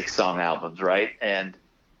 5, 6 song albums, right? And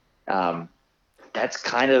that's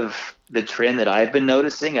kind of the trend that I've been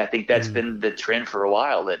noticing. I think that's been the trend for a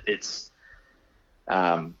while, that it's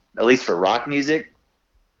at least for rock music,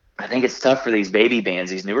 I think it's tough for these baby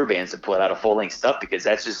bands, these newer bands, to put out a full-length stuff because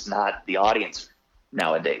that's just not the audience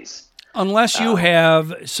nowadays. Unless you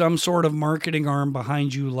have some sort of marketing arm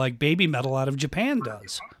behind you like Baby Metal out of Japan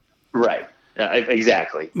does. Right.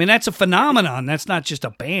 Exactly. I mean, that's a phenomenon. That's not just a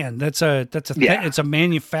band. It's a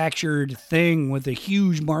manufactured thing with a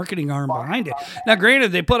huge marketing arm behind it. Now,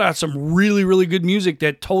 granted, they put out some really, really good music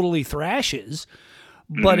that totally thrashes,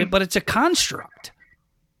 but it's a construct.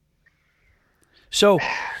 So,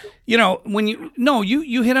 when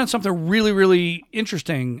you hit on something really, really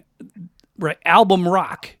interesting, right? Album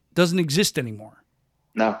rock doesn't exist anymore.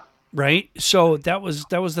 No. Right? So that was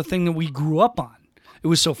the thing that we grew up on. It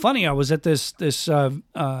was so funny. I was at this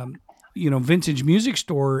vintage music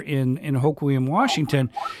store in Hoquiam, Washington,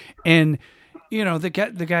 and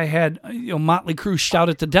the guy had Motley Crue Shout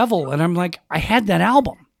at the Devil, and I'm like, I had that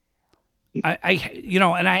album. And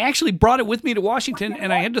I actually brought it with me to Washington,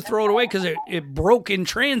 and I had to throw it away because it broke in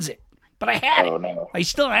transit. But I had it. No. I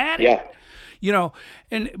still had it. Yeah.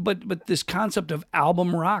 But this concept of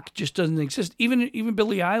album rock just doesn't exist. Even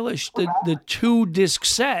Billie Eilish, the 2-disc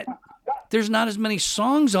set, there's not as many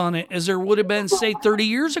songs on it as there would have been, say, 30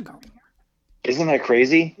 years ago. Isn't that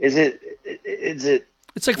crazy? Is it?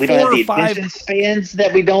 It's like we 4 don't have or the 5 fans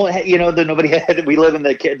that we don't have, that nobody had. We live in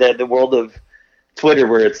the world of Twitter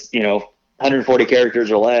where it's 140 characters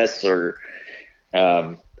or less, or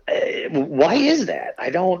why is that?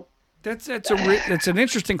 I don't. That's an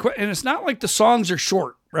interesting question, and it's not like the songs are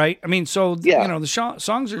short, right? I mean, so the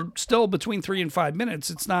songs are still between 3 and 5 minutes.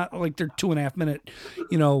 It's not like they're 2.5 minute,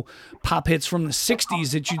 pop hits from the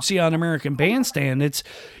 '60s that you'd see on American Bandstand. It's,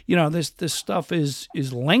 this stuff is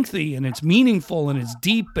lengthy and it's meaningful and it's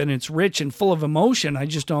deep and it's rich and full of emotion. I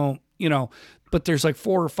just don't, but there's like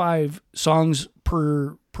 4 or 5 songs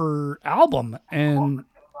per album, and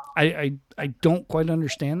I don't quite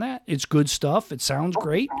understand that. It's good stuff. It sounds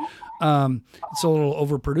great. It's a little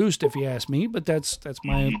overproduced if you ask me, but that's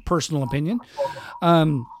my personal opinion.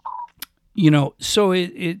 So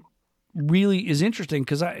it really is interesting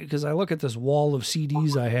because I look at this wall of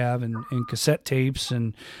CDs I have and cassette tapes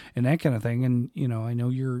and that kind of thing. And, I know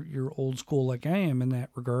you're old school like I am in that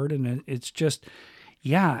regard. And it's just,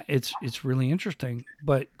 it's really interesting.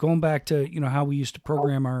 But going back to, how we used to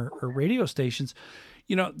program our radio stations,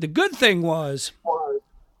 the good thing was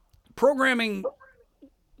programming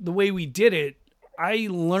the way we did it. I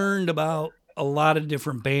learned about a lot of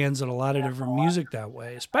different bands and a lot of different music that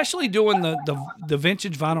way, especially doing the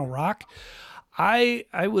vintage vinyl rock. I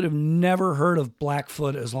would have never heard of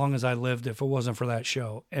Blackfoot as long as I lived if it wasn't for that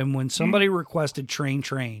show. And when somebody requested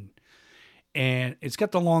Train, and it's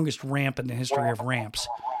got the longest ramp in the history of ramps.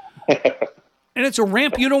 And it's a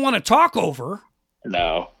ramp you don't want to talk over.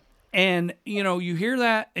 No. And, you know, you hear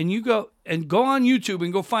that and you go on YouTube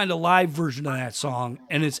and go find a live version of that song,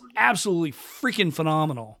 and it's absolutely freaking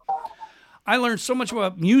phenomenal. I learned so much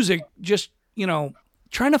about music just, you know,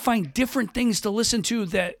 trying to find different things to listen to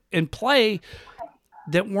that and play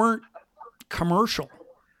that weren't commercial.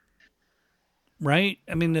 Right?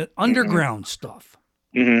 I mean, the underground stuff.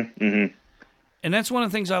 Mm-hmm. Mm-hmm. And that's one of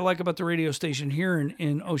the things I like about the radio station here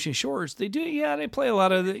in Ocean Shores. They play a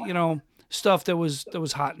lot of the, you know, stuff that was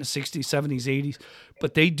hot in the 60s, 70s, 80s,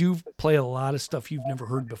 but they do play a lot of stuff you've never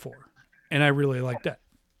heard before. And I really like that.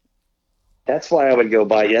 That's why I would go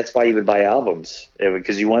buy. That's why you would buy albums,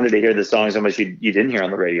 because you wanted to hear the songs so much you didn't hear on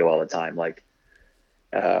the radio all the time. Like,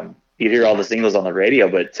 you'd hear all the singles on the radio,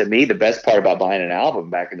 but to me, the best part about buying an album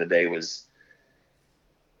back in the day was,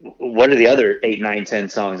 what are the other 8, 9, 10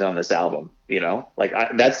 songs on this album? You know, like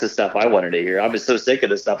that's the stuff I wanted to hear. I was so sick of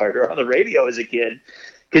the stuff I heard on the radio as a kid,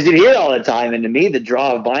 because you'd hear it all the time. And to me, the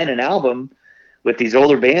draw of buying an album with these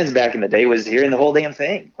older bands back in the day was hearing the whole damn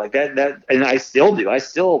thing like that. And I still do. I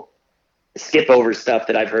still skip over stuff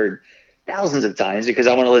that I've heard thousands of times because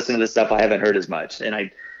I want to listen to the stuff I haven't heard as much.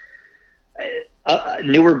 And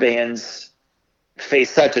newer bands face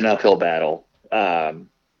such an uphill battle.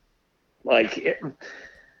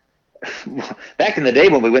 Back in the day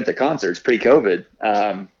when we went to concerts pre-COVID,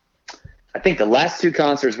 I think the last 2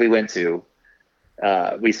 concerts we went to,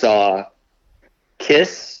 we saw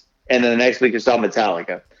Kiss, and then the next week we saw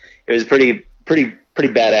Metallica. It was pretty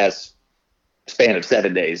badass span of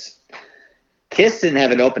 7 days. Kiss didn't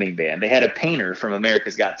have an opening band. They had a painter from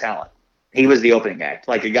America's Got Talent. He was the opening act,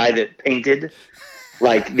 like a guy that painted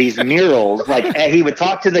like these murals. Like he would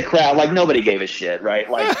talk to the crowd like nobody gave a shit, right?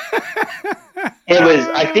 Like it was.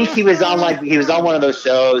 I think he was on one of those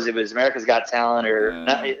shows. It was America's Got Talent or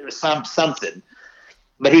it was something.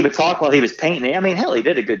 But he would talk while he was painting. I mean, hell, he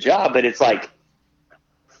did a good job. But it's like,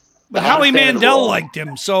 but Howie Mandel liked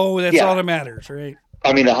him, so that's all that matters, right?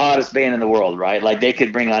 I mean, the hottest band in the world, right? Like they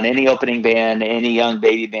could bring on any opening band, any young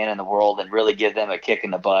baby band in the world, and really give them a kick in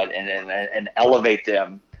the butt and elevate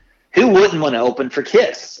them. Who wouldn't want to open for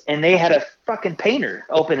Kiss? And they had a fucking painter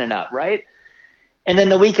opening up, right? And then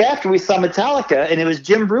the week after, we saw Metallica, and it was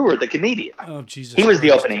Jim Brewer, the comedian. Oh, Jesus! He was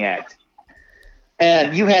the opening act.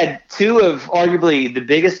 And you had 2 of arguably the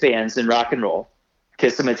biggest bands in rock and roll,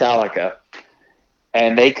 Kiss and Metallica,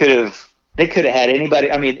 and they could have had anybody.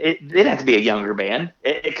 I mean, it didn't have to be a younger band.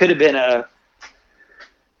 It could have been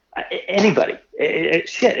anybody.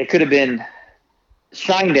 It could have been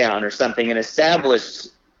Shinedown or something, an established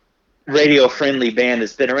radio-friendly band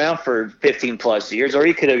that's been around for 15-plus years, or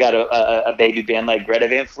you could have got a baby band like Greta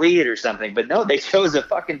Van Fleet or something. But no, they chose a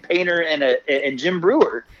fucking painter and Jim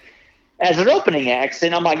Brewer as an opening act,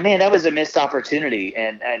 and I'm like, man, that was a missed opportunity.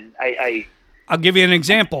 And I'll give you an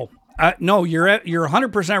example. No, you're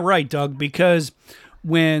 100% right, Doug, because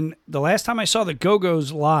when the last time I saw the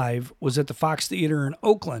Go-Go's live was at the Fox Theater in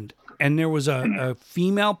Oakland, and there was a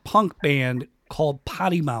female punk band called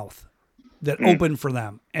Potty Mouth that opened for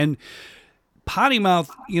them. And Potty Mouth,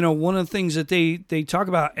 you know, one of the things that they talk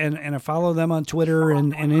about, and I follow them on Twitter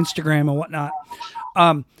and Instagram and whatnot,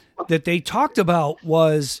 that they talked about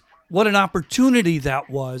was what an opportunity that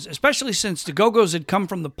was, especially since the Go-Go's had come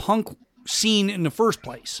from the punk scene in the first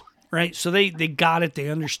place. Right, so they got it, they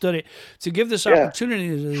understood it. To give this opportunity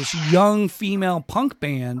to this young female punk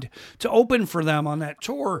band to open for them on that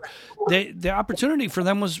tour, the opportunity for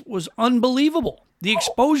them was unbelievable. The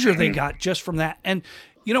exposure they got just from that, and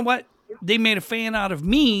you know what? They made a fan out of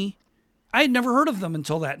me. I had never heard of them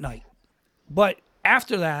until that night, but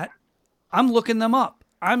after that, I'm looking them up.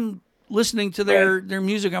 I'm listening to their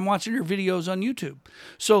music. I'm watching their videos on YouTube.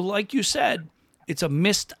 So, like you said, it's a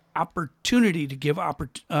missed opportunity to give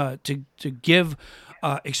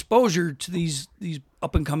exposure to these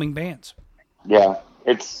up and coming bands. Yeah,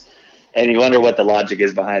 and you wonder what the logic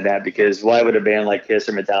is behind that, because why would a band like Kiss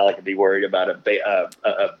or Metallica be worried about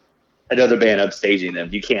another band upstaging them?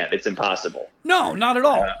 You can't. It's impossible. No, not at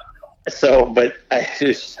all. But I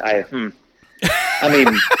mean,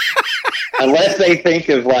 unless they think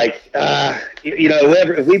of like,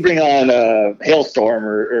 if we bring on Hailstorm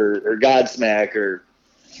or Godsmack or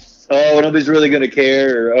nobody's really going to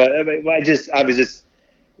care. I was just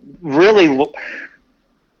really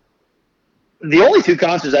the only 2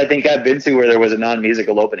 concerts I think I've been to where there was a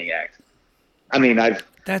non-musical opening act. I mean, I've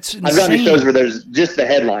gone to shows where there's just the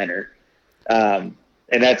headliner, and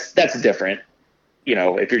that's different. You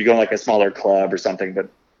know, if you're going like a smaller club or something, but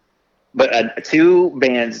 2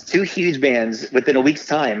 huge bands within a week's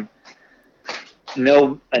time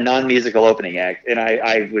a non-musical opening act, and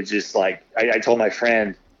I was just like, I told my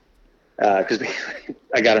friend, because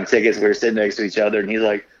I got him tickets. We were sitting next to each other, and he's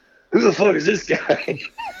like, "Who the fuck is this guy?"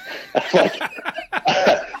 I'm like,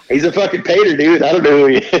 "He's a fucking painter, dude. I don't know who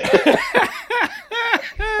he is."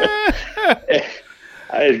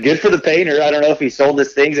 Good for the painter. I don't know if he sold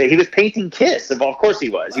his things. He was painting Kiss. Of course he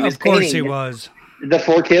was. He was painting he was. The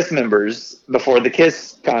 4 Kiss members before the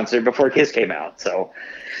Kiss concert, before Kiss came out. So,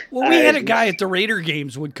 well, we had a guy at the Raider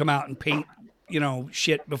games would come out and paint,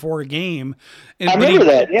 shit before a game. And, I remember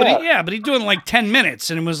that, yeah. But he'd do it in like 10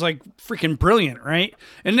 minutes, and it was like freaking brilliant, right?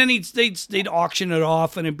 And then they'd auction it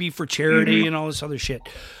off, and it'd be for charity and all this other shit.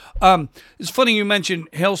 It's funny you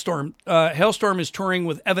mentioned Halestorm. Halestorm is touring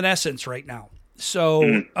with Evanescence right now.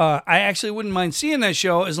 So I actually wouldn't mind seeing that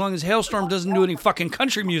show as long as Halestorm doesn't do any fucking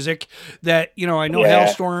country music. That I know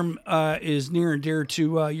Halestorm is near and dear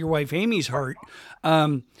to your wife Amy's heart.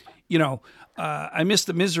 I Miss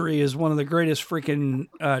the Misery is one of the greatest freaking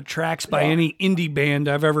tracks by any indie band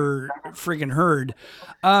I've ever freaking heard.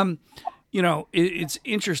 It's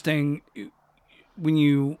interesting when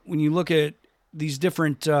you look at these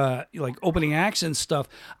different like opening acts and stuff.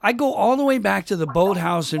 I go all the way back to the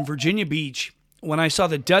Boathouse in Virginia Beach when I saw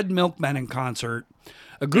the Dead Milkmen in concert,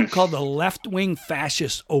 a group called the Left Wing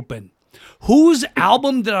Fascists open. Whose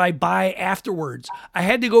album did I buy afterwards? I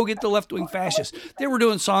had to go get the Left Wing Fascists. They were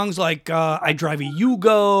doing songs like I Drive a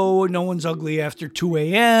Yugo, No One's Ugly After 2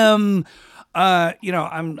 a.m.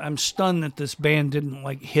 I'm stunned that this band didn't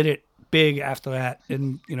like hit it big after that.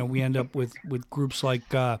 And, we end up with groups like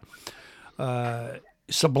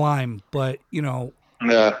Sublime. But,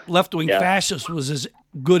 Left Wing Fascists was as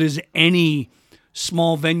good as any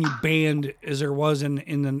small venue band as there was in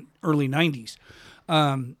the early 90s.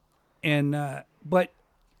 But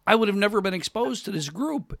I would have never been exposed to this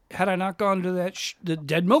group had I not gone to that the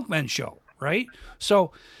Dead Milkmen show, right?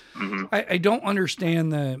 So I don't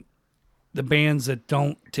understand the bands that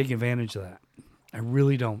don't take advantage of that. I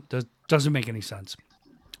really don't. Doesn't make any sense.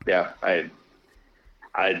 Yeah, I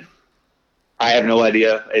have no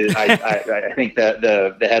idea. I think that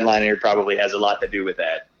the headliner probably has a lot to do with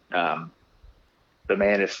that. But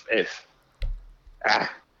man, if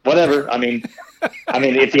whatever. I mean,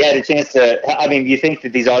 if you had a chance to, you think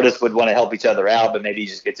that these artists would want to help each other out, but maybe you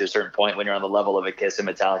just get to a certain point when you're on the level of a Kiss and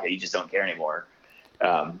Metallica, you just don't care anymore.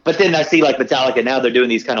 But then I see like Metallica now, they're doing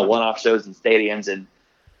these kind of one-off shows in stadiums, and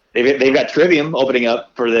they've got Trivium opening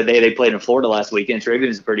up for the day they played in Florida last weekend. Trivium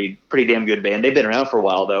is a pretty damn good band. They've been around for a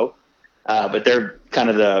while though, but they're kind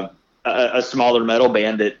of a smaller metal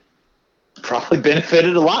band that probably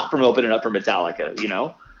benefited a lot from opening up for Metallica,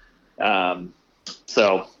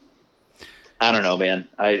 so I don't know, man.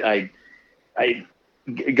 I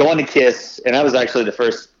going to Kiss, and that was actually the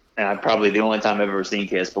first and probably the only time I've ever seen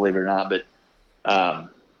Kiss, believe it or not. But I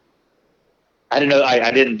didn't know.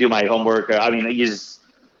 I didn't do my homework. You just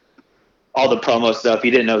all the promo stuff.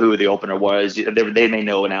 You didn't know who the opener was. They made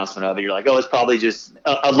no announcement of it. You're like, oh, it's probably just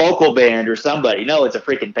a local band or somebody. No, it's a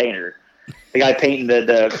freaking painter. The guy painting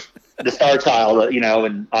the Star Child,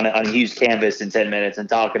 and on a huge canvas in 10 minutes and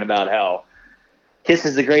talking about how Kiss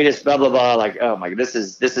is the greatest, blah blah blah. Like, oh my god, this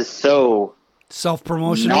is so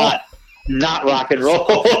self-promotional, not rock and roll.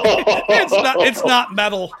 It's not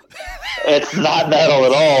metal. It's not metal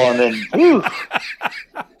at all. And then,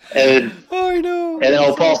 I know. And then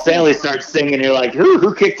old Paul Stanley starts singing. And you're like,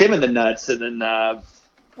 who kicked him in the nuts? And then, I'm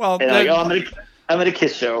at a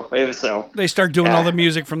Kiss show. So they start doing all the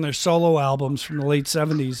music from their solo albums from the late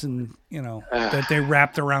 70s, and that they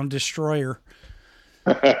wrapped around Destroyer.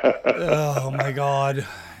 Oh my god,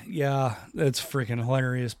 yeah, that's freaking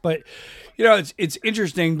hilarious. But it's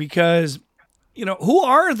interesting because who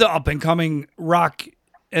are the up and coming rock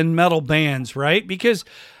and metal bands, right? Because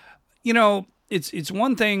it's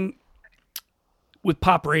one thing with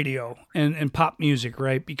pop radio and pop music,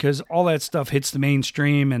 right? Because all that stuff hits the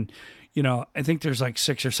mainstream, and I think there's like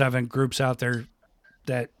 6 or 7 groups out there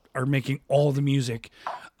that are making all the music.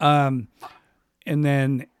 And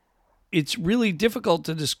then it's really difficult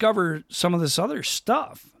to discover some of this other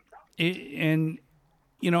stuff.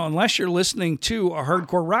 Unless you're listening to a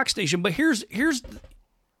hardcore rock station. But here's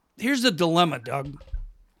the dilemma, Doug.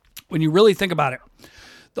 When you really think about it,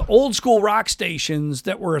 the old school rock stations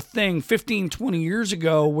that were a thing 15, 20 years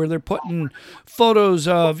ago, where they're putting photos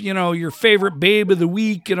of, your favorite babe of the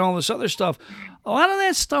week and all this other stuff. A lot of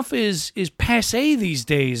that stuff is passé these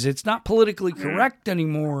days. It's not politically correct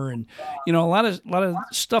anymore. And, a lot of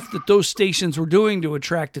stuff that those stations were doing to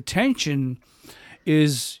attract attention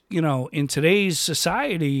is, in today's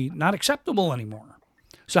society, not acceptable anymore.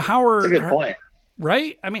 So That's a good point.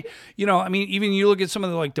 Right? I mean, even you look at some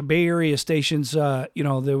of the Bay Area stations,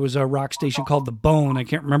 there was a rock station called The Bone. I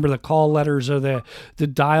can't remember the call letters or the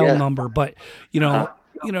dial number, but you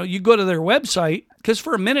go to their website, because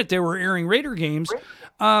for a minute they were airing Raider games.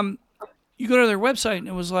 You go to their website and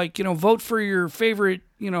it was like, vote for your favorite,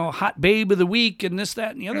 hot babe of the week and this,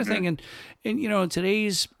 that, and the other thing. And in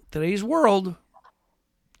today's world,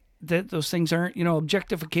 that those things aren't,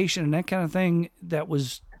 objectification and that kind of thing that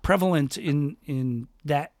was prevalent in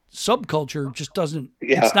that subculture just doesn't,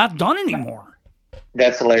 it's not done anymore.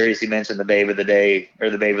 That's hilarious. You mentioned the babe of the day or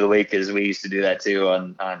the babe of the week, because we used to do that too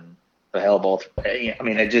on the Hellbolt. I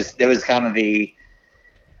mean, it was kind of it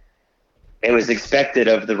was expected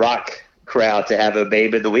of the rock crowd to have a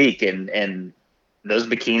babe of the week, and those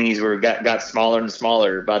bikinis got smaller and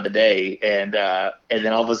smaller by the day, and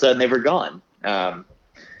then all of a sudden they were gone.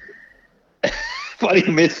 Funny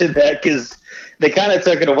you mentioned that, because they kind of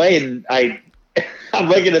took it away, and I'm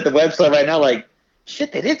looking at the website right now like,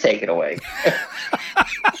 shit, they did take it away.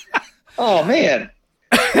 Oh man.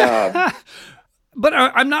 But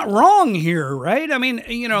I'm not wrong here, right? I mean,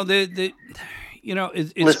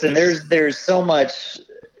 listen, there's so much.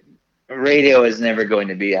 Radio is never going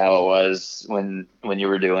to be how it was when you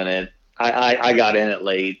were doing it. I got in it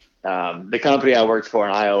late. The company I worked for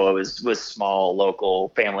in Iowa was small, local,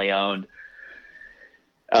 family owned.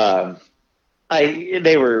 There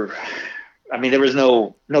was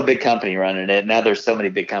no big company running it. Now there's so many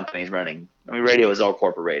big companies running. I mean, radio is all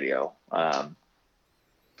corporate radio.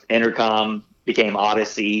 Intercom became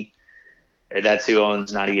Odyssey. That's who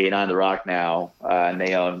owns 98.9 The Rock now, and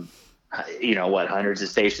they own, hundreds of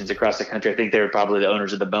stations across the country. I think they're probably the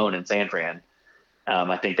owners of The Bone in San Fran.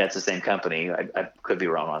 I think that's the same company. I could be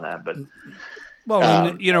wrong on that, but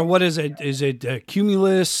well, what is it? Is it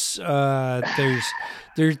Cumulus? There's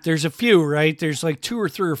a few, right? There's like 2 or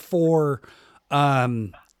 3 or 4,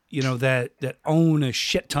 that own a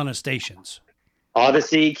shit ton of stations.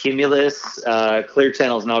 Odyssey, Cumulus, Clear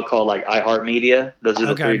Channel is now called like iHeartMedia. Those are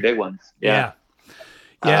the 3 big ones. Yeah.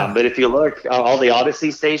 But if you look, all the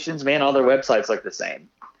Odyssey stations, man, all their websites look the same,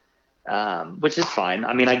 which is fine.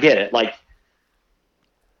 I mean, I get it. Like,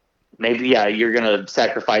 maybe, you're going to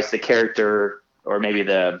sacrifice the character, or maybe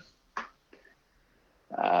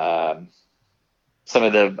some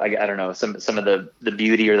of the, I don't know, some of the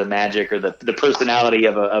beauty or the magic or the personality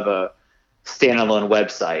of a standalone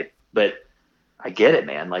website. But I get it,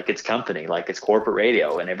 man. Like, it's company, like it's corporate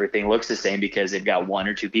radio, and everything looks the same because they've got 1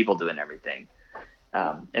 or 2 people doing everything.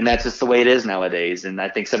 And that's just the way it is nowadays. And I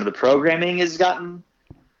think some of the programming has gotten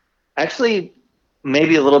actually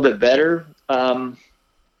maybe a little bit better. I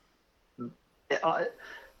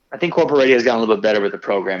think corporate radio has gotten a little bit better with the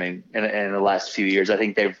programming in the last few years. I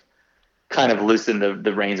think they've kind of loosened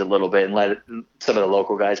the reins a little bit and let some of the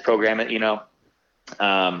local guys program it, because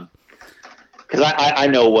I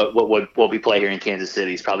know what we play here in Kansas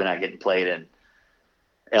City is probably not getting played in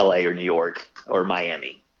LA or New York or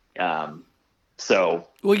Miami. So,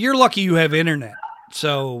 well, you're lucky you have internet.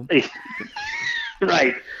 So,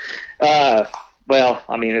 right. Well,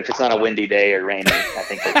 I mean, if it's not a windy day or rainy, I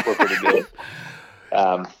think we're pretty good.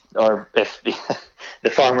 Or if the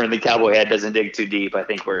farmer and the cowboy hat doesn't dig too deep, I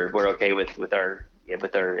think we're okay with our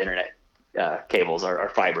internet cables, our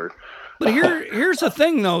fiber. But here's the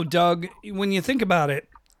thing, though, Doug. When you think about it,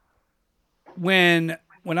 when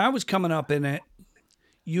I was coming up in it,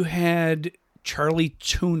 you had Charlie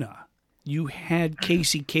Tuna. You had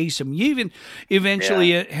Casey Kasem. You even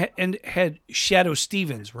eventually had Shadow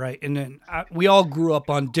Stevens, right? And then we all grew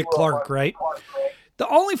up on Dick Clark, right? The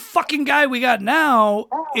only fucking guy we got now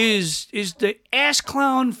is the ass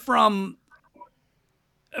clown from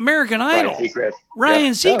American Idol,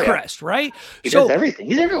 Ryan Seacrest, right? He does everything.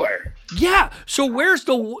 He's everywhere. Yeah. So where's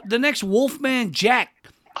the next Wolfman Jack?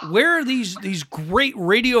 Where are these great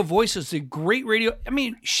radio voices? The great radio. I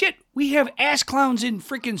mean, shit. We have ass clowns in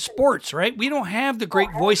freaking sports, right? We don't have the great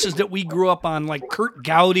voices that we grew up on, like Kurt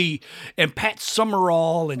Gowdy and Pat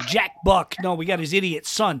Summerall and Jack Buck. No, we got his idiot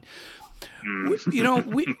son.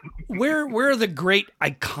 Where are the great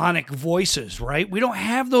iconic voices, right? We don't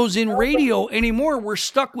have those in radio anymore. We're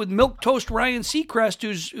stuck with milquetoast Ryan Seacrest,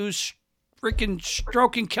 who's freaking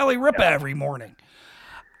stroking Kelly Ripa every morning.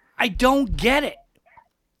 I don't get it.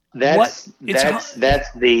 I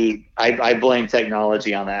blame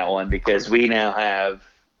technology on that one, because we now have,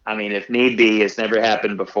 I mean, if need be, it's never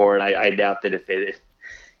happened before, and I doubt that if it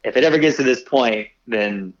ever gets to this point,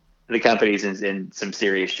 then the company's in some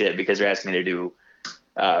serious shit, because they're asking me to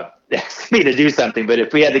do something. But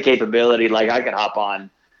if we had the capability, like, I could hop on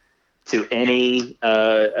to any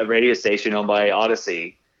a radio station owned by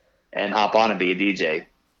Odyssey and hop on and be a DJ.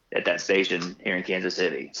 at that station here in Kansas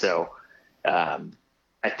City. So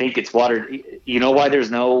I think it's watered. You know why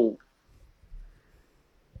there's no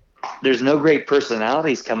great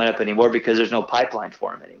personalities coming up anymore? Because there's no pipeline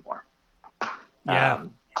for them anymore. Yeah,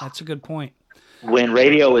 that's a good point. When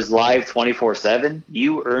radio was live 24/7,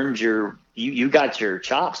 you earned you got your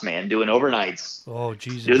chops, man, doing overnights. Oh,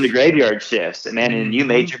 Jesus. Doing the graveyard shifts. And, man, and you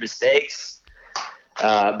made your mistakes.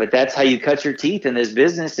 But that's how you cut your teeth in this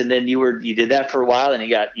business. And then you did that for a while, and you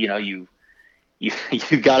got, you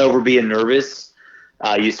got over being nervous.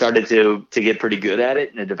 You started to get pretty good at it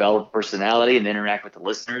and to develop a personality and interact with the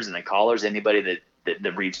listeners and the callers, anybody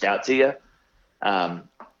that reached out to you.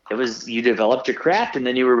 You developed your craft, and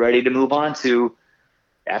then you were ready to move on to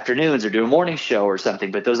afternoons or do a morning show or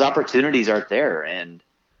something. But those opportunities aren't there. And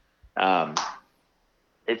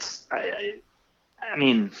it's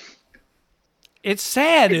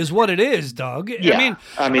sad is what it is, Doug. Yeah.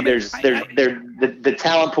 The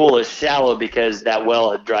talent pool is shallow because that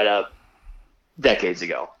well had dried up decades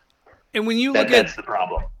ago. And when you that's the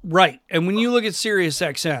problem. Right. And when you look at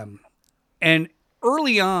SiriusXM, and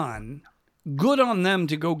early on, good on them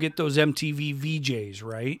to go get those MTV VJs,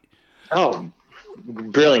 right? Oh,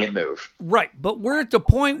 brilliant move. Right. But we're at the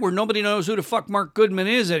point where nobody knows who the fuck Mark Goodman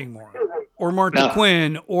is anymore. Or Martha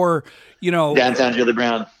Quinn, or, Downtown Julie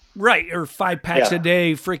Brown. Right. Or 5 packs a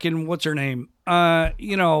day, freaking, what's her name?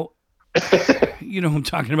 You know who I'm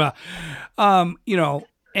talking about. And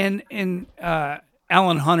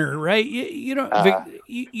Alan Hunter, right?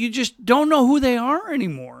 You just don't know who they are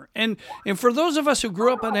anymore. And for those of us who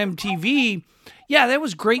grew up on MTV, yeah, that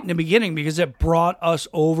was great in the beginning because it brought us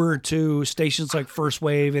over to stations like First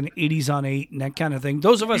Wave and 80s on 8 and that kind of thing.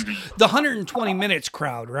 Those of us, the 120 Minutes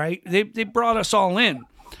crowd, right? They brought us all in.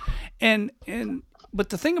 But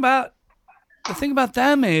the thing about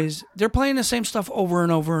them is they're playing the same stuff over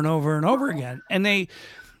and over and over and over again. And they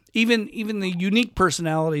even the unique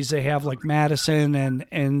personalities they have, like Madison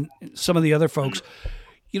and some of the other folks,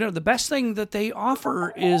 the best thing that they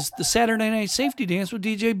offer is the Saturday Night Safety Dance with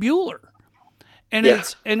DJ Bueller. And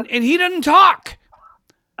it's and he doesn't talk.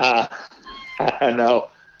 I know.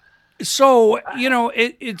 So,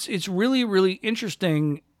 it's really, really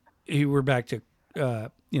interesting. We're back to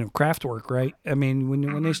Kraftwerk, right? I mean,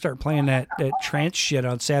 when they start playing that trance shit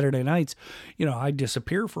on Saturday nights, I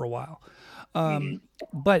disappear for a while.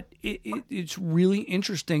 But it's really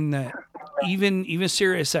interesting that even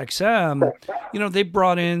SiriusXM, they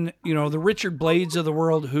brought in, the Richard Blades of the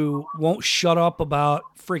world who won't shut up about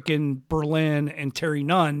freaking Berlin and Terry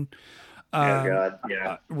Nunn. Oh God,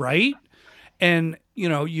 yeah. Right? And,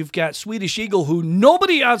 you've got Swedish Eagle, who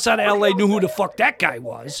nobody outside of LA knew who the fuck that guy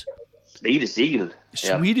was. Swedish Eagle.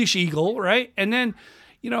 Yeah. Swedish Eagle, right? And then,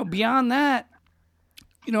 beyond that,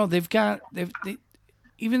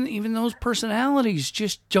 even those personalities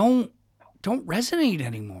just don't resonate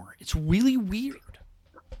anymore. It's really weird.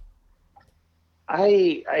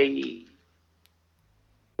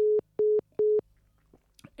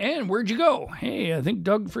 And where'd you go? Hey, I think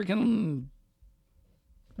Doug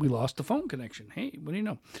we lost the phone connection. Hey, what do you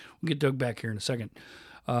know? We'll get Doug back here in a second.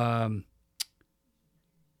 Here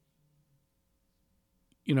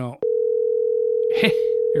we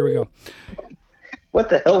go. What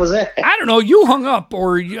the hell was that? I don't know. You hung up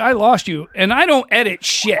or I lost you. And I don't edit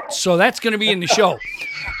shit, so that's going to be in the show.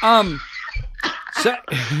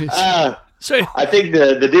 So I think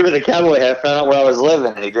the dude with the cowboy hat found out where I was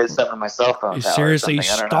living, and he did something to my cell phone. Seriously, he's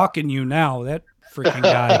stalking you now. That freaking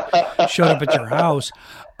guy showed up at your house.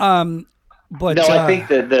 But no, I think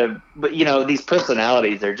but these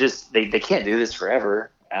personalities are just they can't do this forever.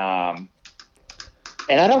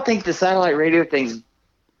 And I don't think the satellite radio thing's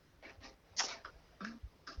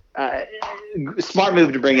smart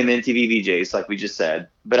move to bring in the MTV VJs, like we just said.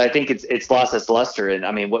 But I think it's lost its luster. And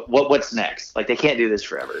I mean, what's next? Like, they can't do this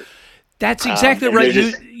forever. That's exactly right.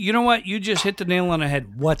 You know what? You just hit the nail on the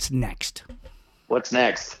head. What's next? What's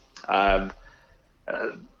next? I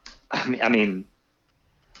mean,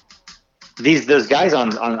 those guys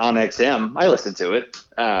on XM, I listen to it.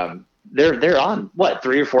 They're on what,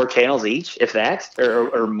 3 or 4 channels each, if that,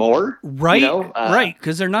 or more. Right, right,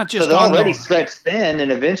 because they're not just. So they're already stretched thin,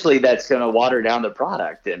 and eventually that's going to water down the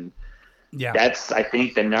product, and that's, I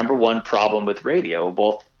think, the number one problem with radio,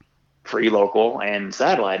 both free, local, and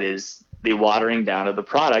satellite, is the watering down of the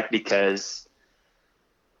product because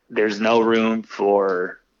there's no room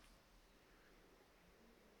for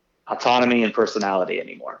autonomy and personality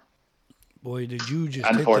anymore. Boy, did you just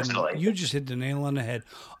unfortunately. you just hit the nail on the head.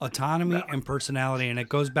 Autonomy and personality. And it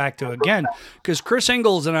goes back to, again, because Chris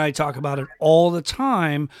Ingalls and I talk about it all the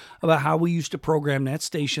time about how we used to program that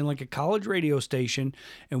station like a college radio station,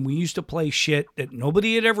 and we used to play shit that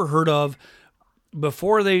nobody had ever heard of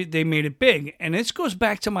before they made it big. And this goes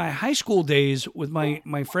back to my high school days with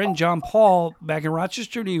my friend John Paul back in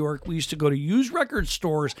Rochester, New York. We used to go to used record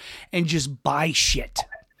stores and just buy shit.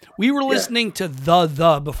 We were listening to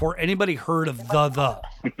the before anybody heard of the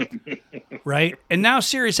right? And now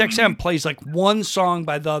Sirius XM plays like one song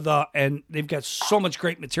by the, and they've got so much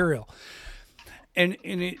great material. And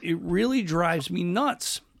it really drives me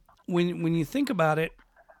nuts when you think about it,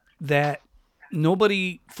 that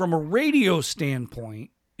nobody from a radio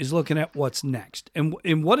standpoint is looking at what's next. And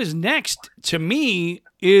what is next to me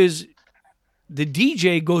is the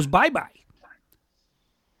DJ goes bye-bye.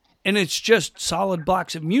 And it's just solid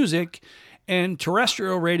blocks of music, and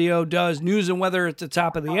terrestrial radio does news and weather at the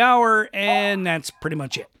top of the hour, and that's pretty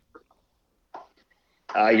much it.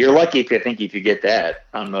 You're lucky if you get that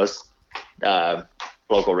on most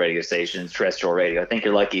local radio stations, terrestrial radio. I think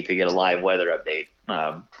you're lucky if you get a live weather update,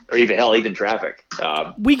 or even traffic.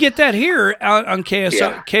 We get that here out on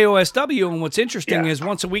KOSW, and what's interesting is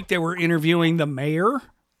once a week they were interviewing the mayor,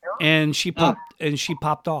 and she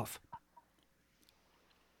popped off.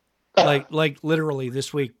 Like literally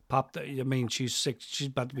this week popped. I mean, she's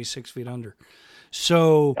about to be 6 feet under.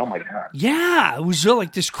 So, oh my God. Yeah, it was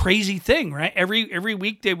like this crazy thing, right? Every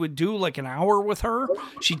week they would do like an hour with her.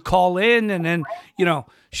 She'd call in, and then,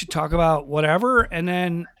 she'd talk about whatever. And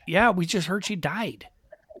then, we just heard she died.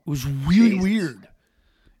 It was really weird.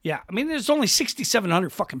 Yeah. I mean, there's only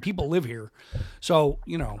 6,700 fucking people live here. So,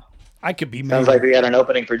 I could be. Sounds like we got an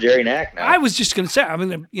opening for Jerry Knack now. I was just going to say, I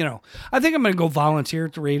mean, I think I'm going to go volunteer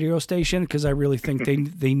at the radio station because I really think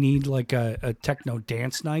they need like a techno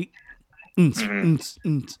dance night. But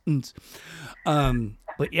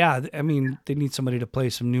yeah, I mean, they need somebody to play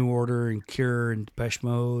some New Order and Cure and Depeche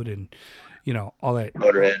Mode and all that.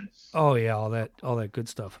 Motorhead. Oh yeah, all that good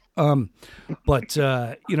stuff. But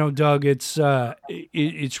Doug,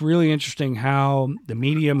 it's really interesting how the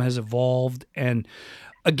medium has evolved, and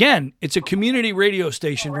again, it's a community radio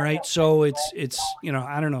station, right? So it's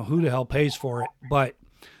I don't know who the hell pays for it, but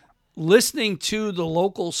listening to the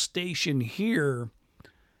local station here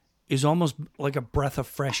is almost like a breath of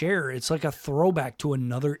fresh air. It's like a throwback to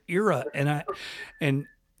another era. And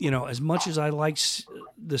as much as I like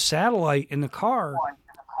the satellite in the car,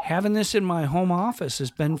 having this in my home office has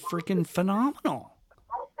been freaking phenomenal.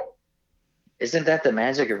 Isn't that the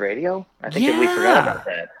magic of radio? I think that we forgot about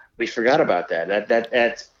that. We forgot about that.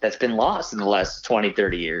 That's been lost in the last 20,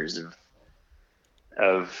 30 years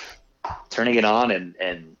of turning it on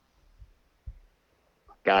and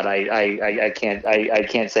God, I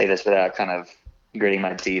can't say this without kind of gritting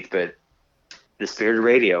my teeth, but the spirit of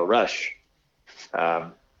radio, Rush.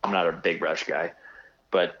 I'm not a big Rush guy,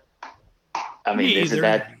 but I mean, isn't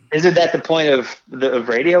that the point of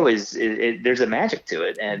radio? There's a magic to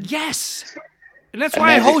it, and yes. And that's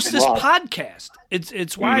why I host this podcast.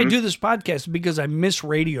 It's why I do this podcast, because I miss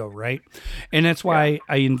radio, right? And that's why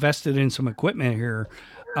I invested in some equipment here,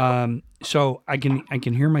 so I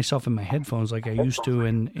can hear myself in my headphones like I used to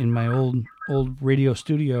in my old radio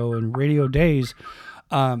studio and radio days.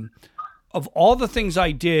 Of all the things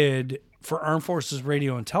I did for Armed Forces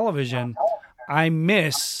Radio and Television, I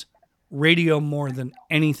miss radio more than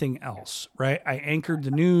anything else, right? I anchored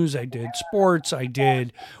the news, I did sports, I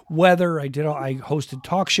did weather, I hosted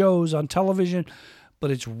talk shows on television,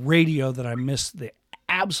 but it's radio that I miss the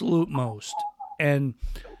absolute most. And,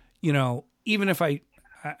 even if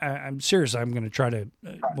I'm serious, I'm going to try to,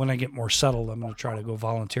 when I get more settled, I'm going to try to go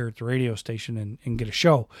volunteer at the radio station and get a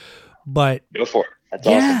show. But go for it. That's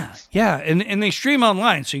awesome. Yeah. And they stream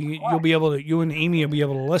online, so you'll be able to, you and Amy will be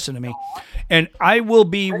able to listen to me. And I will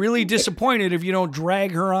be really disappointed if you don't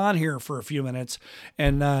drag her on here for a few minutes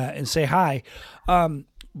and say hi.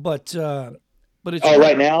 But it's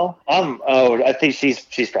right now. I think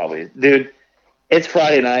she's probably, dude. It's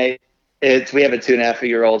Friday night. We have a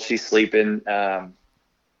 2.5-year-old. She's sleeping.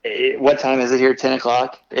 What time is it here?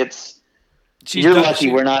 10:00. You're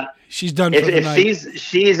lucky we're not. She's done. For night.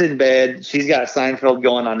 She's in bed. She's got Seinfeld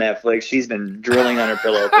going on Netflix. She's been drilling on her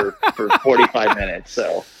pillow for 45 minutes.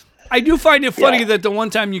 So I do find it funny that the one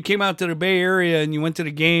time you came out to the Bay Area and you went to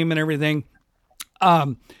the game and everything,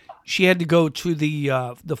 she had to go to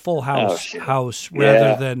the Full House house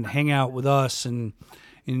rather than hang out with us and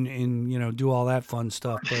do all that fun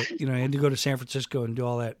stuff. But I had to go to San Francisco and do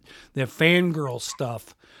all that fangirl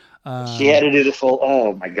stuff. She had to do the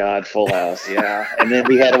oh my God, Full House. Yeah. And then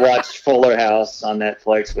we had to watch Fuller House on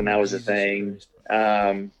Netflix when that was a thing.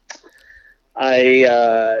 That's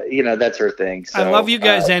her thing. So, I love you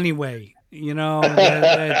guys anyway.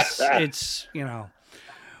 It's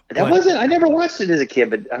I never watched it as a kid,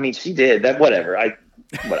 but I mean, she did that, whatever. I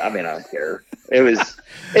don't care. It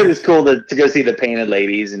was cool to go see the Painted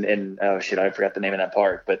Ladies and oh shit, I forgot the name of that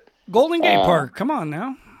park, but Golden Gate Park. Come on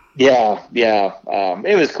now. Yeah.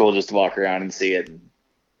 It was cool just to walk around and see it. And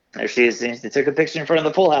there she is. They took a picture in front of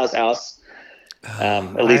the Full House house.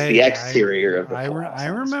 At least the exterior of the Full House. I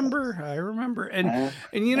remember. And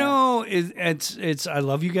it's I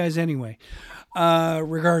love you guys anyway.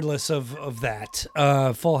 Regardless of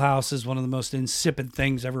that, Full House is one of the most insipid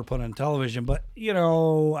things ever put on television, but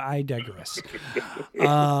I digress.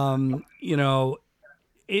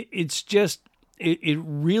 It's just, it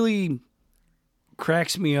really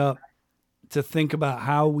cracks me up to think about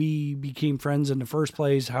how we became friends in the first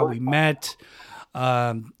place, how we met,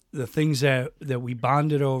 the things that we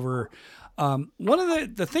bonded over. One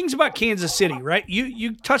of the things about Kansas City, right?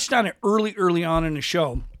 You touched on it early on in the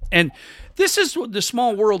show. And this is the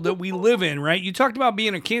small world that we live in, right? You talked about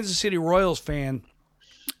being a Kansas City Royals fan,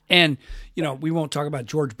 and we won't talk about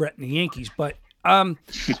George Brett and the Yankees, but fucker,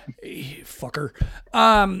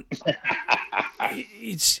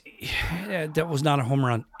 that was not a home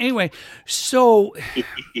run. Anyway, so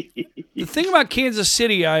the thing about Kansas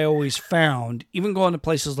City, I always found, even going to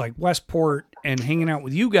places like Westport and hanging out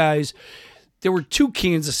with you guys, there were two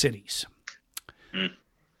Kansas Cities.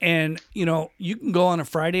 And, you can go on a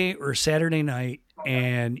Friday or a Saturday night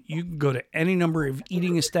and you can go to any number of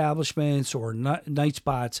eating establishments or night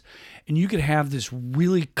spots, and you could have this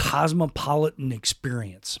really cosmopolitan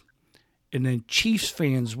experience. And then Chiefs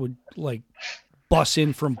fans would bus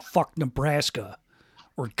in from Nebraska,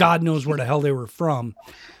 or God knows where the hell they were from.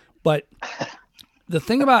 But the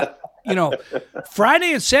thing about,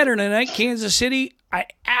 Friday and Saturday night Kansas City, I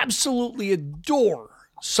absolutely adore.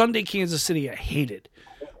 Sunday Kansas City, I hated.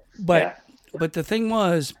 But the thing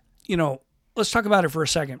was, let's talk about it for a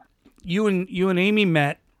second. You and Amy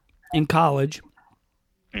met in college.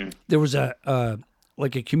 There was a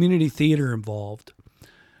community theater involved,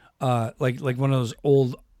 like one of those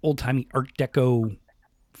old-timey Art Deco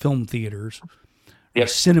film theaters,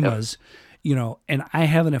 cinemas, and I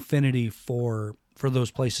have an affinity for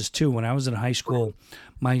those places too. When I was in high school,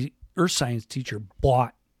 my earth science teacher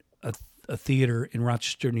bought a theater in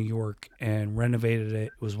Rochester, New York, and renovated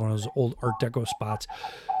it. It was one of those old Art Deco spots.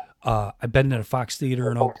 I've been to the Fox Theater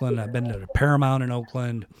in Oakland. I've been to the Paramount in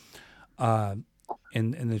Oakland, and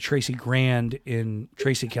the Tracy Grand in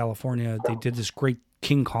Tracy, California. They did this great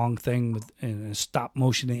King Kong thing with a stop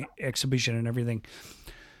motion exhibition and everything.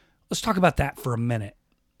 Let's talk about that for a minute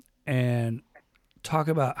and talk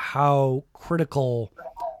about how critical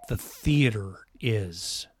the theater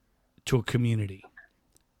is to a community.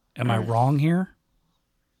 Am I wrong here?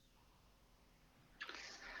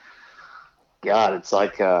 God, it's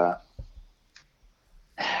like going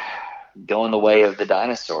the way of the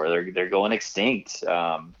dinosaur. They're going extinct.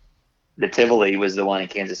 The Tivoli was the one in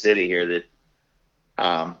Kansas City here that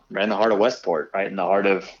right in the heart of Westport, right in the heart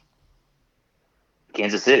of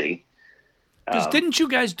Kansas City. Because didn't you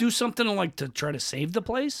guys do something to try to save the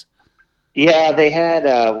place? Yeah, they had.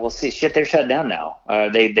 They're shut down now.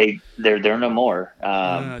 They're no more.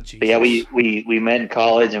 But yeah, we met in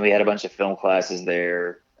college and we had a bunch of film classes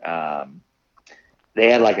there. They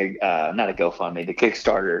had not a GoFundMe, the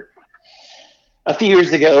Kickstarter. A few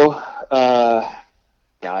years ago,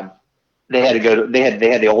 God, they had to go. They had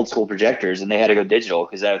the old school projectors and they had to go digital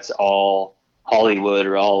because that's all Hollywood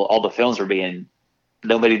or all the films were being.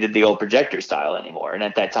 Nobody did the old projector style anymore, and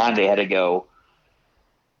at that time they had to go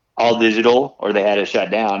all digital or they had to shut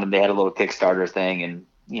down, and they had a little Kickstarter thing, and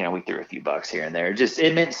we threw a few bucks here and there.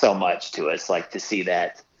 It meant so much to us, to see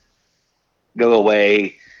that go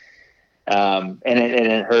away. And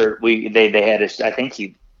it hurt. They had I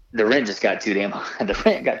think the rent just got too damn high. The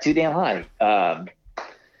rent got too damn high.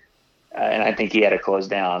 And I think he had to close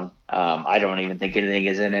down. I don't even think anything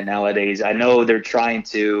is in it nowadays. I know they're trying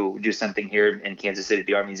to do something here in Kansas City at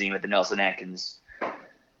the Art Museum at the Nelson Atkins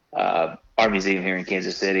Art Museum here in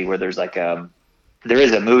Kansas City, where there's there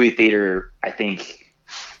is a movie theater. I think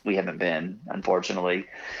we haven't been, unfortunately.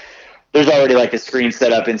 There's already a screen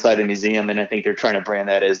set up inside the museum, and I think they're trying to brand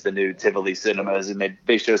that as the new Tivoli Cinemas, and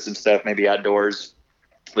they show some stuff maybe outdoors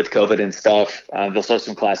with COVID and stuff. They'll show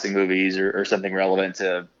some classic movies or something relevant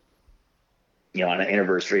to, on an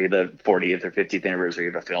anniversary, the 40th or 50th anniversary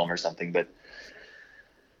of a film or something. But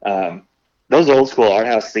those old school art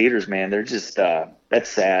house theaters, man, they're just that's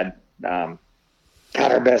sad.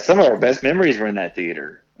 God, some of our best memories were in that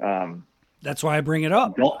theater. That's why I bring it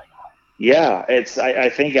up. Yeah, I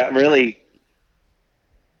think really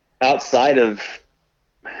outside of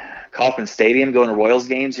Kauffman Stadium, going to Royals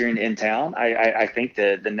games here in town, I think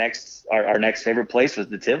our next favorite place was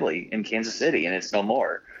the Tivoli in Kansas City, and it's no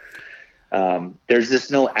more. There's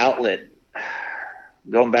just no outlet.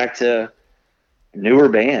 Going back to newer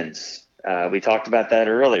bands, we talked about that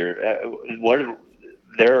earlier. What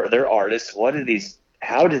they're artists?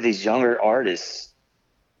 How do these younger artists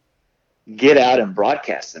get out and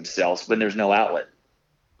broadcast themselves when there's no outlet?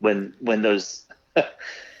 When those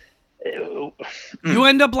you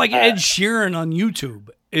end up like Ed Sheeran on YouTube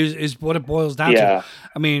is what it boils down to.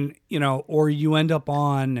 I mean, or you end up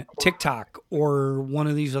on TikTok or one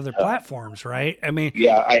of these other platforms, right? I mean, you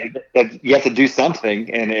have to do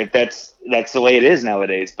something, and if that's the way it is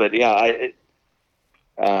nowadays. But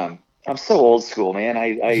I'm so old school, man.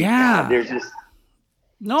 God, there's just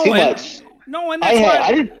too much. No, and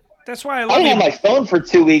that's why I love I had my phone for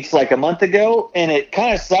 2 weeks, like a month ago, and it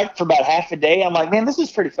kind of sucked for about half a day. I'm like, man, this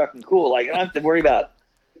is pretty fucking cool. Like, I don't have to worry about.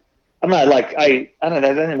 I'm not like I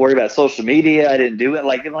didn't worry about social media. I didn't do it.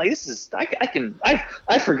 Like, I'm like, this is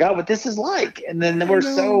I forgot what this is like. And then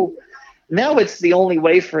now it's the only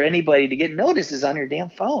way for anybody to get noticed is on your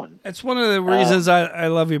damn phone. That's one of the reasons I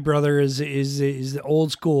love you, brother. Is the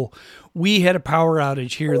old school. We had a power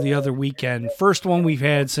outage here the other weekend. First one we've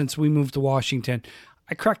had since we moved to Washington.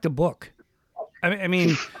 I cracked a book. I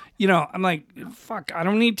mean, I'm like, fuck, I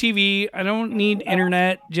don't need TV. I don't need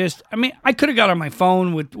internet. I could have got on my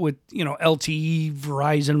phone with LTE,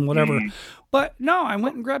 Verizon, whatever. But no, I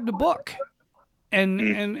went and grabbed a book.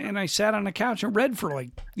 And I sat on the couch and read for like,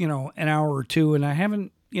 an hour or two. And I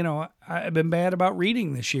haven't, I've been bad about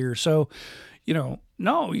reading this year. So, no,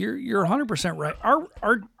 you're 100% right.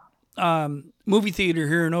 Our movie theater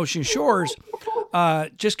here in Ocean Shores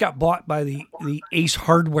just got bought by the Ace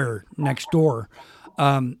Hardware next door.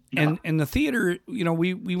 And the theater,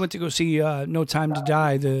 we went to go see No Time to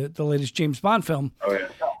Die, the latest James Bond film. Oh, yeah.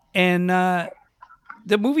 And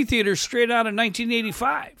the movie theater is straight out of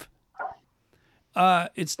 1985.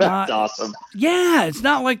 It's not. That's awesome. Yeah, it's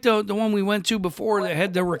not like the one we went to before that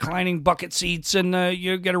had the reclining bucket seats and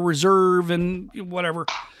you get a reserve and whatever.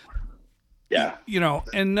 Yeah.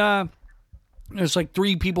 And there's like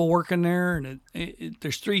 3 people working there, and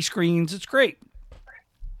there's 3 screens. It's great.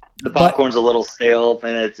 The popcorn's a little stale,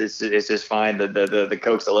 and it's just fine. The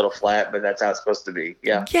Coke's a little flat, but that's how it's supposed to be.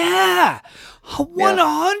 Yeah. Yeah,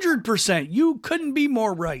 100%. You couldn't be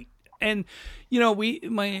more right. And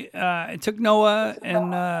I took Noah,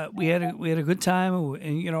 and we had a good time,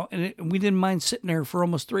 and we didn't mind sitting there for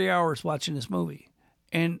almost 3 hours watching this movie,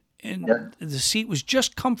 and the seat was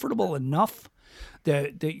just comfortable enough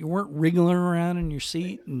that you weren't wriggling around in your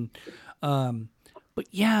seat, and but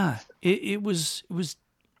yeah, it was.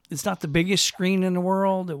 It's not the biggest screen in the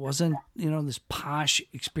world. It wasn't, this posh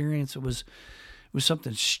experience. It was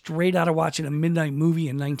something straight out of watching a midnight movie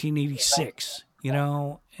in 1986.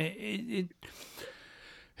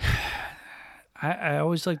 I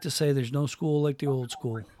always like to say there's no school like the old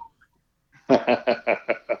school.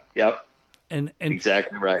 Yep. And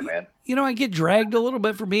exactly right, man. I get dragged a little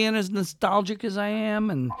bit for being as nostalgic as I am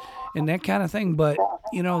and that kind of thing. But,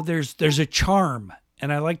 there's a charm,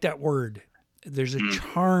 and I like that word. There's a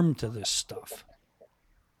charm to this stuff.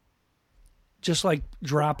 Just like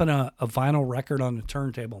dropping a vinyl record on the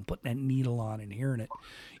turntable and putting that needle on and hearing it,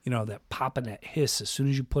 that pop and that hiss as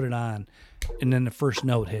soon as you put it on, and then the first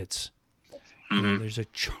note hits. There's a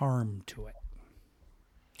charm to it.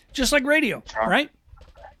 Just like radio, right?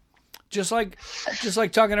 Just like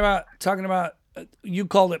talking about. You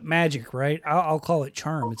called it magic, right? I'll call it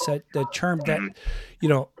charm. It's that charm that,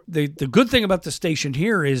 the good thing about the station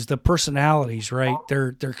here is the personalities, right?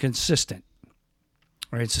 They're consistent,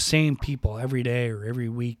 right? It's the same people every day or every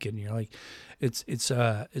week, and you're like, it's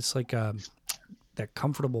like that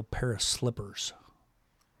comfortable pair of slippers.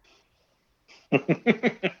 That's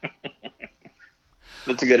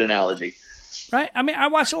a good analogy. Right. I mean, I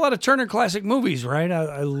watch a lot of Turner Classic Movies, right?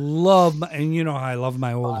 I love, and I love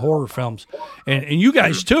my old horror films, and you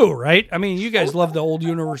guys too, right? I mean, you guys love the old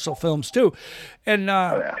Universal films too, and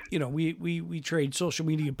we trade social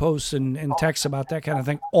media posts and texts about that kind of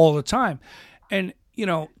thing all the time, and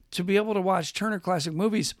to be able to watch Turner Classic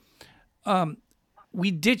Movies,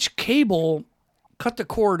 we ditched cable, cut the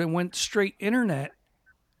cord, and went straight internet.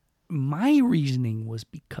 My reasoning was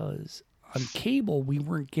because on cable, we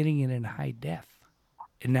weren't getting it in high def.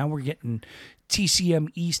 And now we're getting TCM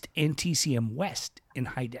East and TCM West in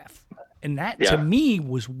high def. And that, to me,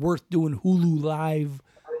 was worth doing Hulu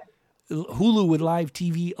with live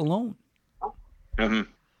TV alone. Mm-hmm.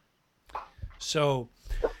 So,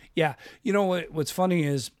 yeah, you know what's funny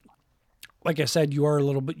is, like I said, you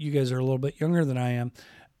guys are a little bit younger than I am.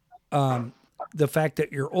 The fact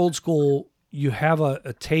that you're old school, you have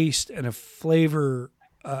a taste and a flavor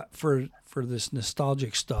for this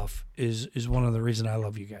nostalgic stuff is one of the reasons I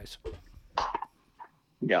love you guys.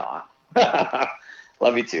 Yeah.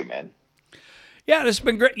 Love you too, man. Yeah, this has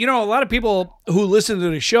been great. You know, a lot of people who listen to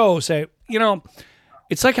the show say, you know,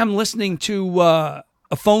 it's like I'm listening to a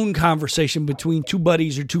phone conversation between two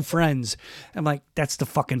buddies or two friends. I'm like, that's the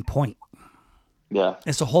fucking point. Yeah.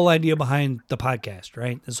 It's the whole idea behind the podcast,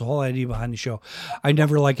 right? It's the whole idea behind the show. I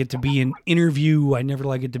never like it to be an interview. I never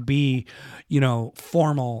like it to be, you know,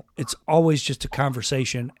 formal. It's always just a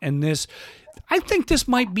conversation. And I think this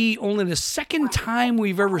might be only the second time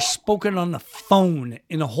we've ever spoken on the phone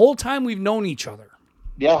in the whole time we've known each other.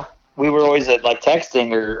 Yeah. We were always like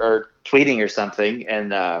texting or tweeting or something,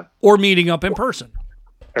 and or meeting up in person.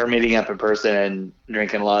 Or meeting up in person and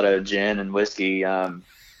drinking a lot of gin and whiskey. You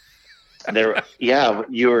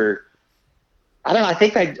were. I don't know. I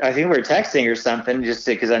think we were texting or something, just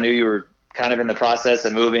because I knew you were kind of in the process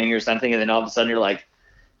of moving or something, and then all of a sudden you're like,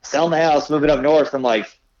 selling the house, moving up north. I'm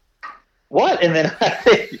like, what? And then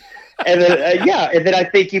and then I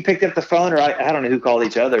think you picked up the phone, or I don't know who called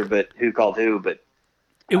each other, but who called who, but.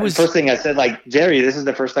 It was the first thing I said, like, Jerry, this is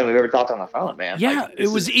the first time we've ever talked on the phone, man. Yeah, like, it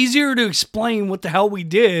was easier to explain what the hell we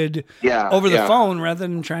did over the phone rather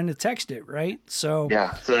than trying to text it, right? So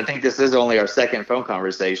so I think this is only our second phone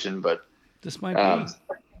conversation, but this might be.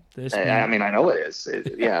 I mean, I know it is.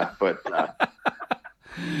 But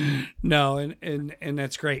no, and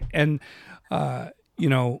that's great. And you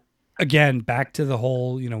know, again, back to the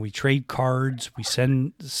whole, you know, we trade cards, we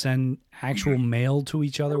send actual mail to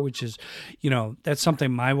each other, which is, you know, that's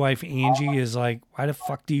something my wife Angie is like, why the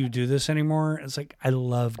fuck do you do this anymore? It's like, I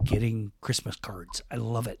love getting Christmas cards. I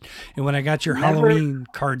love it. And when I got your Halloween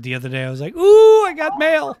card the other day, I was like, ooh, I got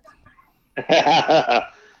mail.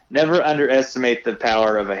 Never underestimate the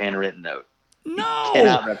power of a handwritten note. No. You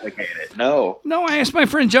cannot replicate it. No, I asked my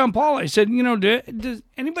friend John Paul, I said, you know, does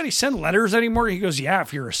anybody send letters anymore? He goes, yeah,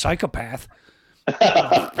 if you're a psychopath.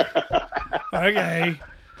 Okay.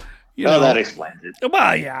 That explains it.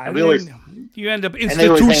 Well, yeah. You end up institutionalized. And they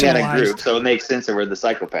always hang out in groups, so it makes sense that we're the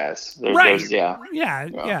psychopaths. Right.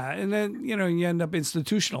 Yeah. And then, you know, you end up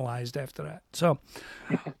institutionalized after that. So,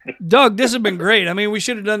 Doug, this has been great. I mean, we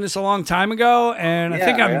should have done this a long time ago, and I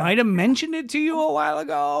think I might have mentioned it to you a while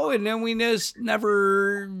ago, and then we just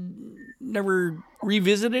never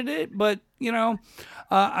revisited it. But, you know,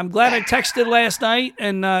 I'm glad I texted last night,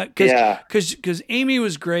 and because Amy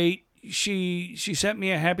was great. She sent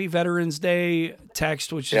me a Happy Veterans Day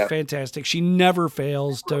text, which is fantastic. She never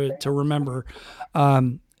fails to remember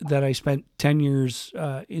that I spent 10 years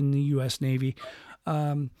in the U.S. Navy.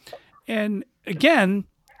 And again,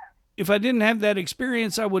 if I didn't have that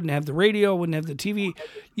experience, I wouldn't have the radio, wouldn't have the TV.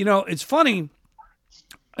 You know, it's funny.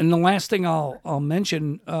 And the last thing I'll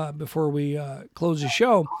mention before we close the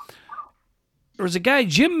show, there was a guy,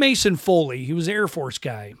 Jim Mason Foley. He was an Air Force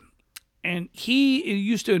guy. And he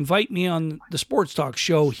used to invite me on the sports talk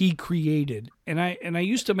show he created. And I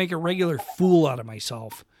used to make a regular fool out of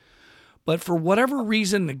myself. But for whatever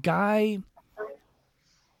reason, the guy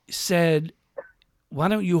said, why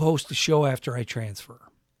don't you host the show after I transfer?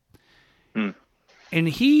 And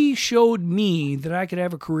he showed me that I could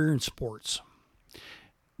have a career in sports,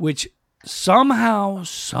 which somehow,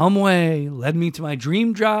 some way led me to my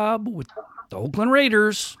dream job with the Oakland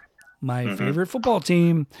Raiders, my favorite football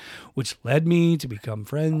team, which led me to become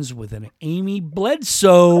friends with an Amy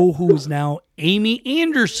Bledsoe, who is now Amy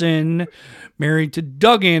Anderson, married to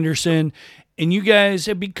Doug Anderson. And you guys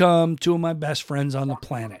have become two of my best friends on the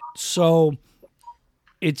planet. So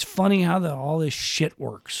it's funny how all this shit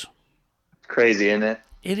works. Crazy, isn't it?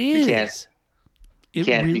 It is. You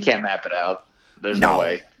can't map it out. There's no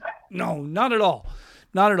way. No, not at all.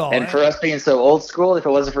 Not at all. And for us being so old school, if it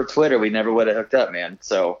wasn't for Twitter, we never would have hooked up, man.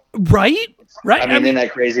 So right. I mean, isn't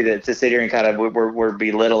that crazy to sit here and kind of we're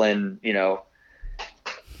belittling, you know,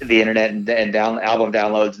 the internet and album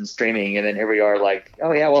downloads and streaming, and then here we are, like,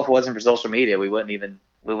 oh yeah, well, if it wasn't for social media, we wouldn't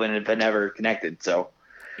have been never connected. So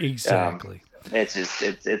exactly,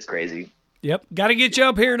 it's crazy. Yep, got to get you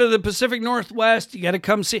up here to the Pacific Northwest. You got to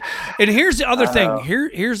come see. And here's the other thing.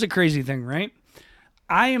 Here's the crazy thing, right?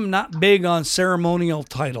 I am not big on ceremonial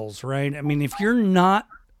titles, right? I mean, if you're not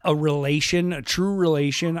a relation, a true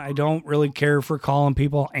relation, I don't really care for calling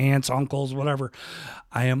people aunts, uncles, whatever.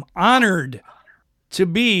 I am honored to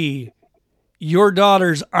be your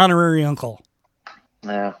daughter's honorary uncle.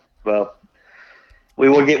 Yeah, well, we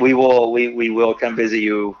will come visit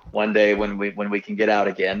you one day when we can get out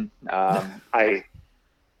again.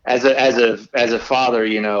 As a father,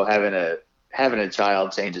 having a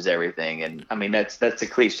child changes everything. And I mean, that's a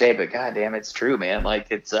cliche, but goddamn, it's true, man. Like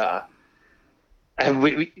it's,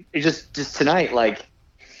 we just tonight, like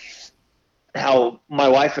how my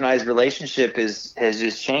wife and I's relationship has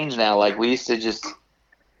just changed now. Like we used to just,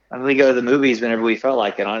 we go to the movies whenever we felt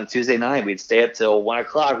like it. On a Tuesday night, we'd stay up till 1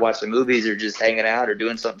 o'clock, watch the movies, or just hanging out, or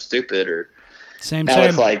doing something stupid. Or now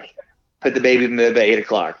it's like put the baby in bed at 8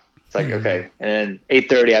 o'clock. It's like okay, and then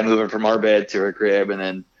 8:30, I move her from our bed to her crib, and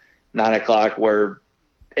then 9 o'clock we're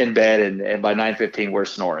in bed, and by 9:15 we're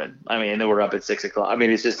snoring. I mean, and then we're up at 6 o'clock. I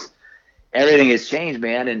mean, it's just everything has changed,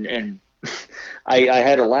 man. And I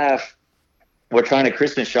had to laugh. We're trying to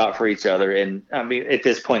Christmas shop for each other. And I mean, at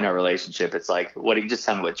this point in our relationship, it's like, just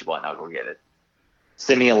tell me what you want. I'll go get it.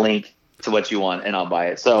 Send me a link to what you want and I'll buy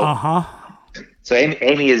it. So, so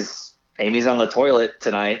Amy's on the toilet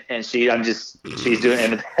tonight and she's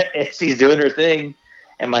doing her thing.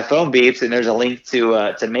 And my phone beeps and there's a link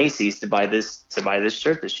to Macy's to buy this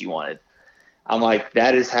shirt that she wanted. I'm like,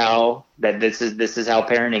 this is how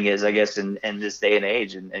parenting is, I guess, in this day and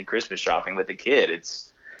age and Christmas shopping with a kid.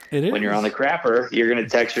 It is. When you're on the crapper, you're going to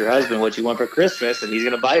text your husband what you want for Christmas, and he's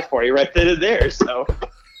going to buy it for you right then and there. So,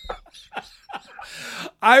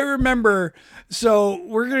 I remember. So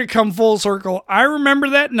we're going to come full circle. I remember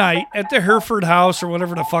that night at the Hereford House or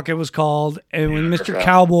whatever the fuck it was called, and when Mr.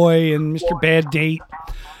 Cowboy and Mr. Bad Date.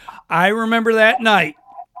 I remember that night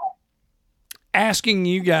asking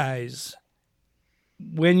you guys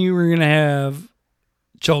when you were going to have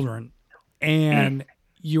children, and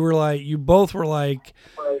you both were like,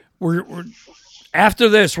 we're after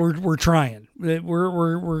this, we're trying,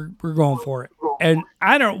 we're going for it. And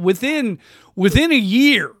I don't, within a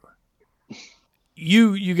year,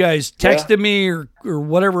 you guys texted me or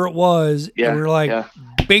whatever it was, and we're like,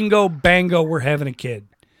 bingo, bango, we're having a kid.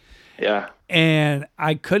 Yeah. And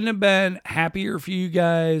I couldn't have been happier for you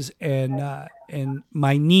guys. And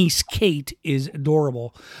my niece, Kate, is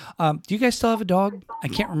adorable. Do you guys still have a dog? I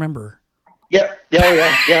can't remember. Yeah.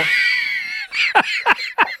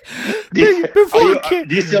 Do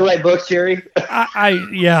you still write books, Jerry?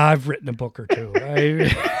 I've written a book or two.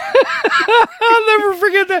 I'll never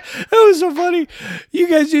forget that. It was so funny. You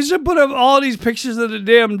guys used to put up all these pictures of the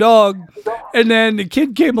damn dog, and then the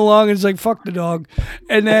kid came along and was like, "Fuck the dog,"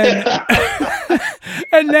 and then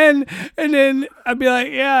and then I'd be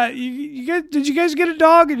like, "Yeah, you guys, did you guys get a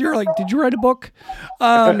dog?" And you're like, "Did you write a book?"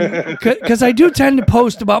 Because I do tend to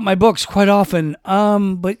post about my books quite often.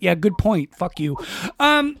 But yeah, good point. Fuck you.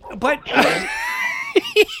 But.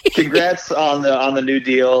 Congrats on the new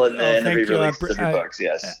deal and the re-release of your books.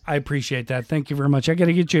 Yes, I appreciate that. Thank you very much. I got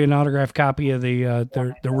to get you an autographed copy of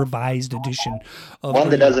the revised edition. One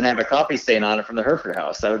that doesn't have a coffee stain on it from the Hereford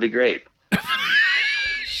House. That would be great.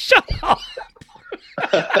 Shut up.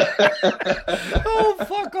 Oh,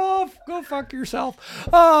 fuck off. Go fuck yourself.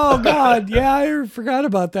 Oh, God. Yeah, I forgot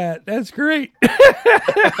about that. That's great.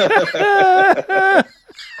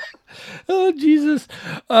 Oh, Jesus.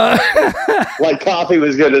 Like coffee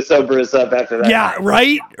was going to sober us up after that. Yeah,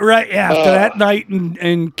 night. Right. Yeah, after that night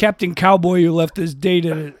and Captain Cowboy who left his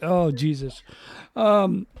data. Oh, Jesus.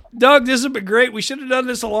 Doug, this has been great. We should have done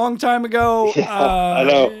this a long time ago. Yeah, I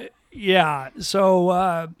know. Yeah. So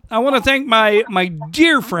I want to thank my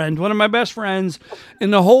dear friend, one of my best friends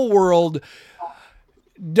in the whole world,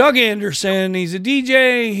 Doug Anderson. He's a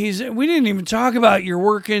DJ. We didn't even talk about your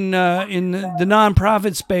work in the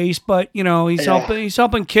nonprofit space, but he's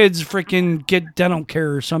helping kids freaking get dental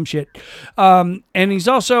care or some shit. And he's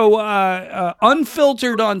also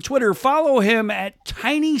unfiltered on Twitter. Follow him at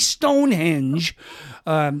Tiny Stonehenge.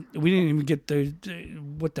 We didn't even get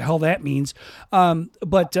what the hell that means.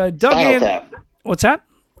 But Doug what's that?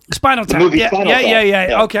 Spinal Tap.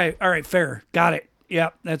 Yeah. Okay. All right. Fair. Got it. Yeah,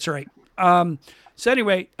 that's right. So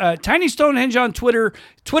anyway, Tiny Stonehenge on Twitter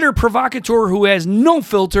provocateur who has no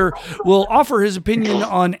filter, will offer his opinion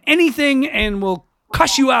on anything and will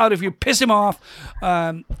cuss you out if you piss him off.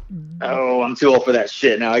 I'm too old for that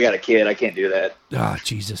shit now. I got a kid. I can't do that. Oh,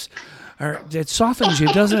 Jesus. All right, it softens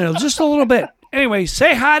you, doesn't it? Just a little bit. Anyway,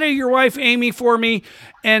 say hi to your wife, Amy, for me,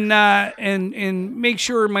 and make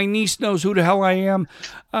sure my niece knows who the hell I am.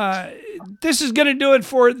 This is going to do it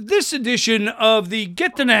for this edition of the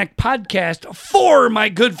Get the Knack podcast for my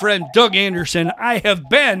good friend Doug Anderson. I have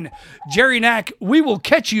been Jerry Knack. We will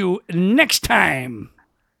catch you next time.